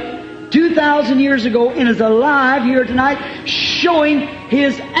raised up 2,000 years ago and is alive here tonight, showing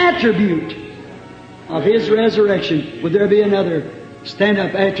His attribute of His resurrection. Would there be another? Stand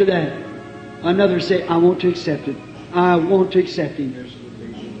up after that. Another say, I want to accept it. I want to accept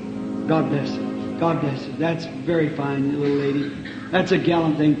Him. God bless you. God bless you. That's very fine, little lady. That's a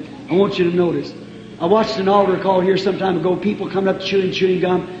gallant thing. I want you to notice. I watched an altar call here some time ago. People coming up chewing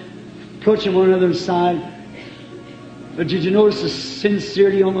gum, approaching one another's side. But did you notice the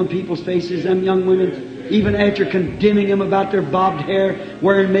sincerity on the people's faces? Them young women, even after condemning them about their bobbed hair,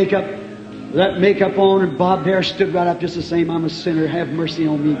 wearing makeup, that makeup on and bobbed hair, stood right up just the same. I'm a sinner. Have mercy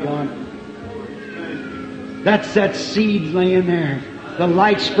on me, God. That's that seed laying there. The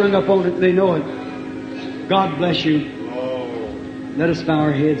light sprung up on it. They know it. God bless you. Let us bow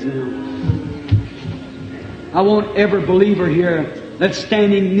our heads now. I want every believer here that's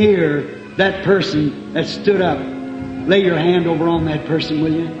standing near that person that stood up. Lay your hand over on that person,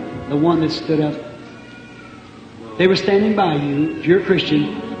 will you? The one that stood up. They were standing by you. If you're a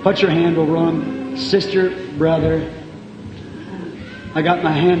Christian, put your hand over on them. Sister, brother, I got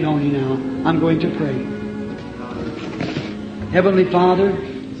my hand on you now. I'm going to pray. Heavenly Father,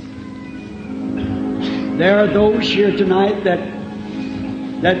 there are those here tonight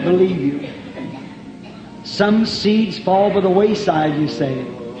that believe you. Some seeds fall by the wayside, you say.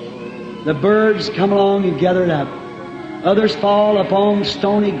 The birds come along and gather it up. Others fall upon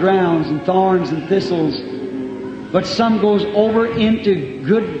stony grounds and thorns and thistles. But some goes over into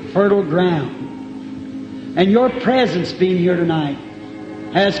good fertile ground. And your presence being here tonight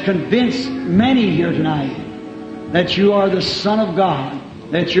has convinced many here tonight that you are the Son of God,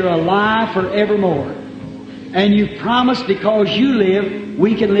 that you're alive forevermore. And you promised because you live,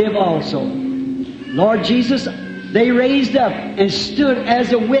 we can live also. Lord Jesus, they raised up and stood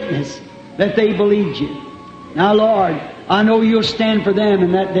as a witness that they believed you. Now, Lord, I know you'll stand for them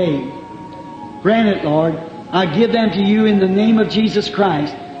in that day. Grant it, Lord. I give them to you in the name of Jesus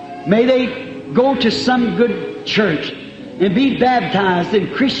Christ. May they go to some good church and be baptized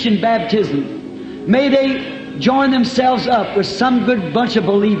in Christian baptism. May they join themselves up with some good bunch of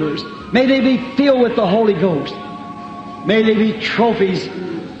believers. May they be filled with the Holy Ghost. May they be trophies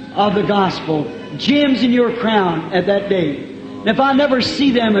of the gospel gems in your crown at that day. And if I never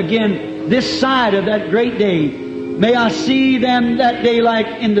see them again this side of that great day, may I see them that day like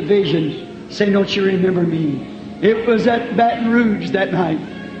in the vision. Say, don't you remember me? It was at Baton Rouge that night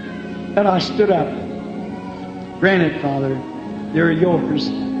that I stood up. Grant it, Father. They're yours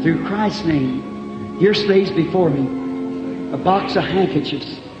through Christ's name. Here lays before me a box of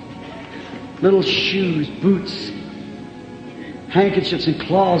handkerchiefs, little shoes, boots, handkerchiefs and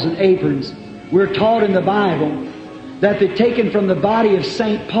cloths and aprons. We're taught in the Bible that they're taken from the body of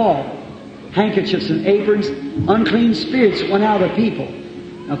St. Paul. Handkerchiefs and aprons, unclean spirits went out of people.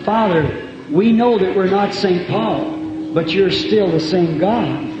 Now, Father, we know that we're not St. Paul, but you're still the same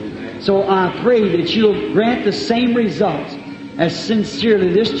God. So I pray that you'll grant the same results as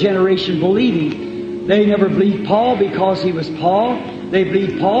sincerely this generation believing. They never believed Paul because he was Paul. They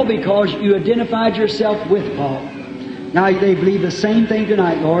believed Paul because you identified yourself with Paul. Now they believe the same thing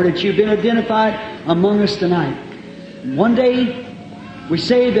tonight, Lord, that you've been identified among us tonight. One day, we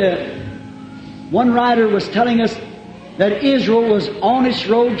say that one writer was telling us that Israel was on its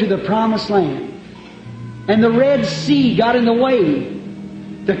road to the Promised Land. And the Red Sea got in the way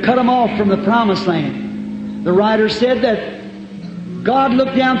to cut them off from the Promised Land. The writer said that God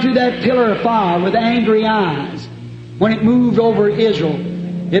looked down through that pillar of fire with angry eyes when it moved over Israel.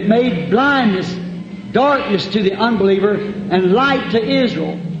 It made blindness, darkness to the unbeliever, and light to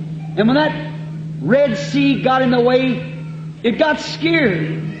Israel. And when that Red Sea got in the way, it got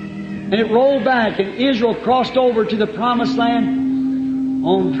scared. And it rolled back, and Israel crossed over to the Promised Land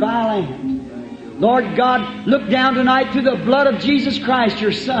on dry land. Lord God, look down tonight through the blood of Jesus Christ,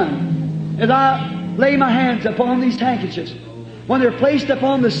 your Son. As I lay my hands upon these handkerchiefs, when they're placed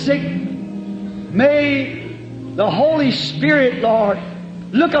upon the sick, may the Holy Spirit, Lord,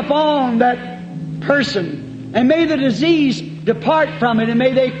 look upon that person, and may the disease depart from it, and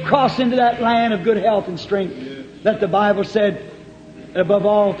may they cross into that land of good health and strength that the Bible said, above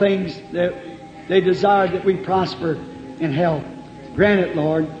all things, that they desired that we prosper in health. Grant it,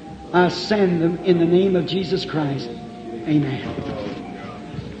 Lord. I send them in the name of Jesus Christ. Amen.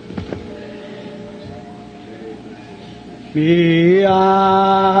 Me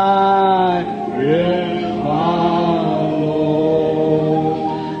I will follow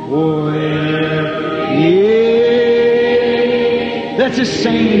where He. Let's just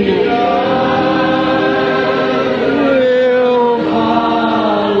sing now.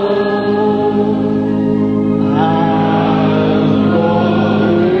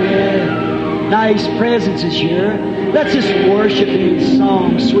 His presence is here. Let's just worship Him in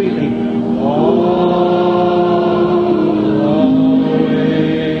song sweetly.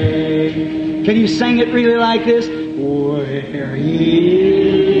 Can you sing it really like this? Where He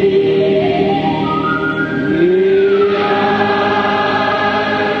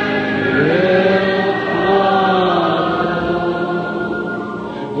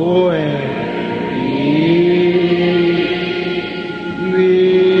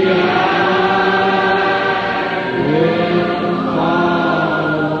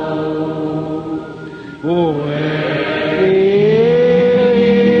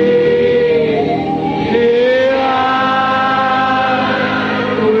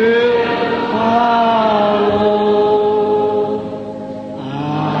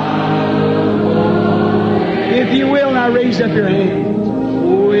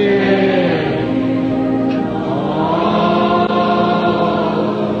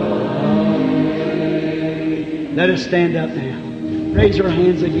stand up now. Raise your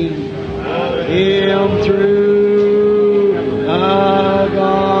hands again. Him through the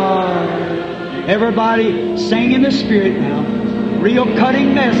garden. Everybody sing in the Spirit now. Real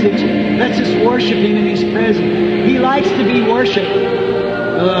cutting message. Let's just worship Him in His presence. He likes to be worshipped.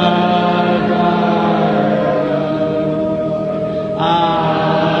 The garden.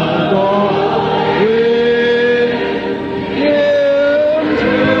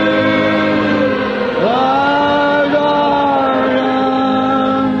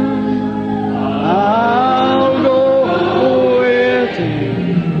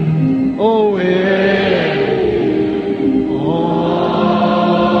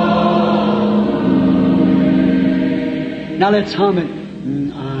 Now let's hum it.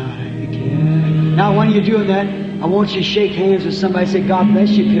 I can. Now when you're doing that, I want you to shake hands with somebody and say, God bless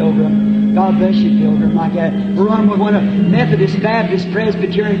you, pilgrim. God bless you, pilgrim. Like that. Run with one of Methodist, Baptist,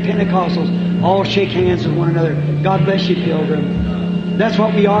 Presbyterian, Pentecostals. All shake hands with one another. God bless you, pilgrim. That's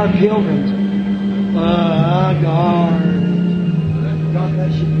what we are, pilgrims. God. God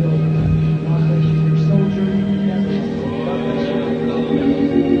bless you, pilgrim. God bless you, your soldier. God bless you.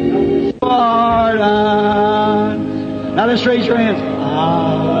 Now let's raise your hands.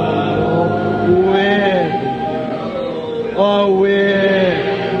 Oh, with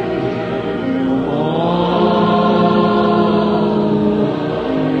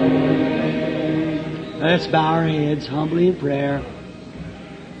Let's bow our heads humbly in prayer.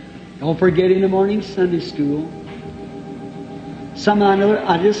 Don't forget in the morning Sunday school. Somehow or another,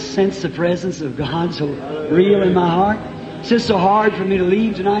 I just sense the presence of God so real in my heart. It's just so hard for me to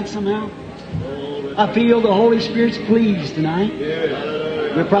leave tonight somehow. I feel the Holy Spirit's pleased tonight.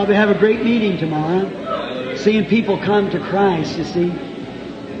 We'll probably have a great meeting tomorrow. Seeing people come to Christ, you see.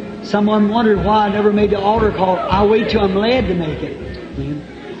 Someone wondered why I never made the altar call. I'll wait till I'm led to make it.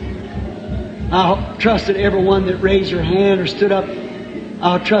 I trust that everyone that raised your hand or stood up,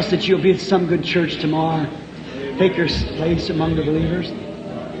 I'll trust that you'll be at some good church tomorrow. Take your place among the believers.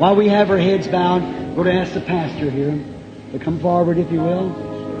 While we have our heads bowed, we're going to ask the pastor here to come forward, if you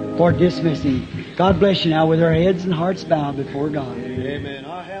will, for dismissing. God bless you now with our heads and hearts bowed before God. Amen.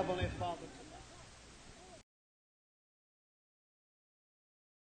 Our Heavenly Father.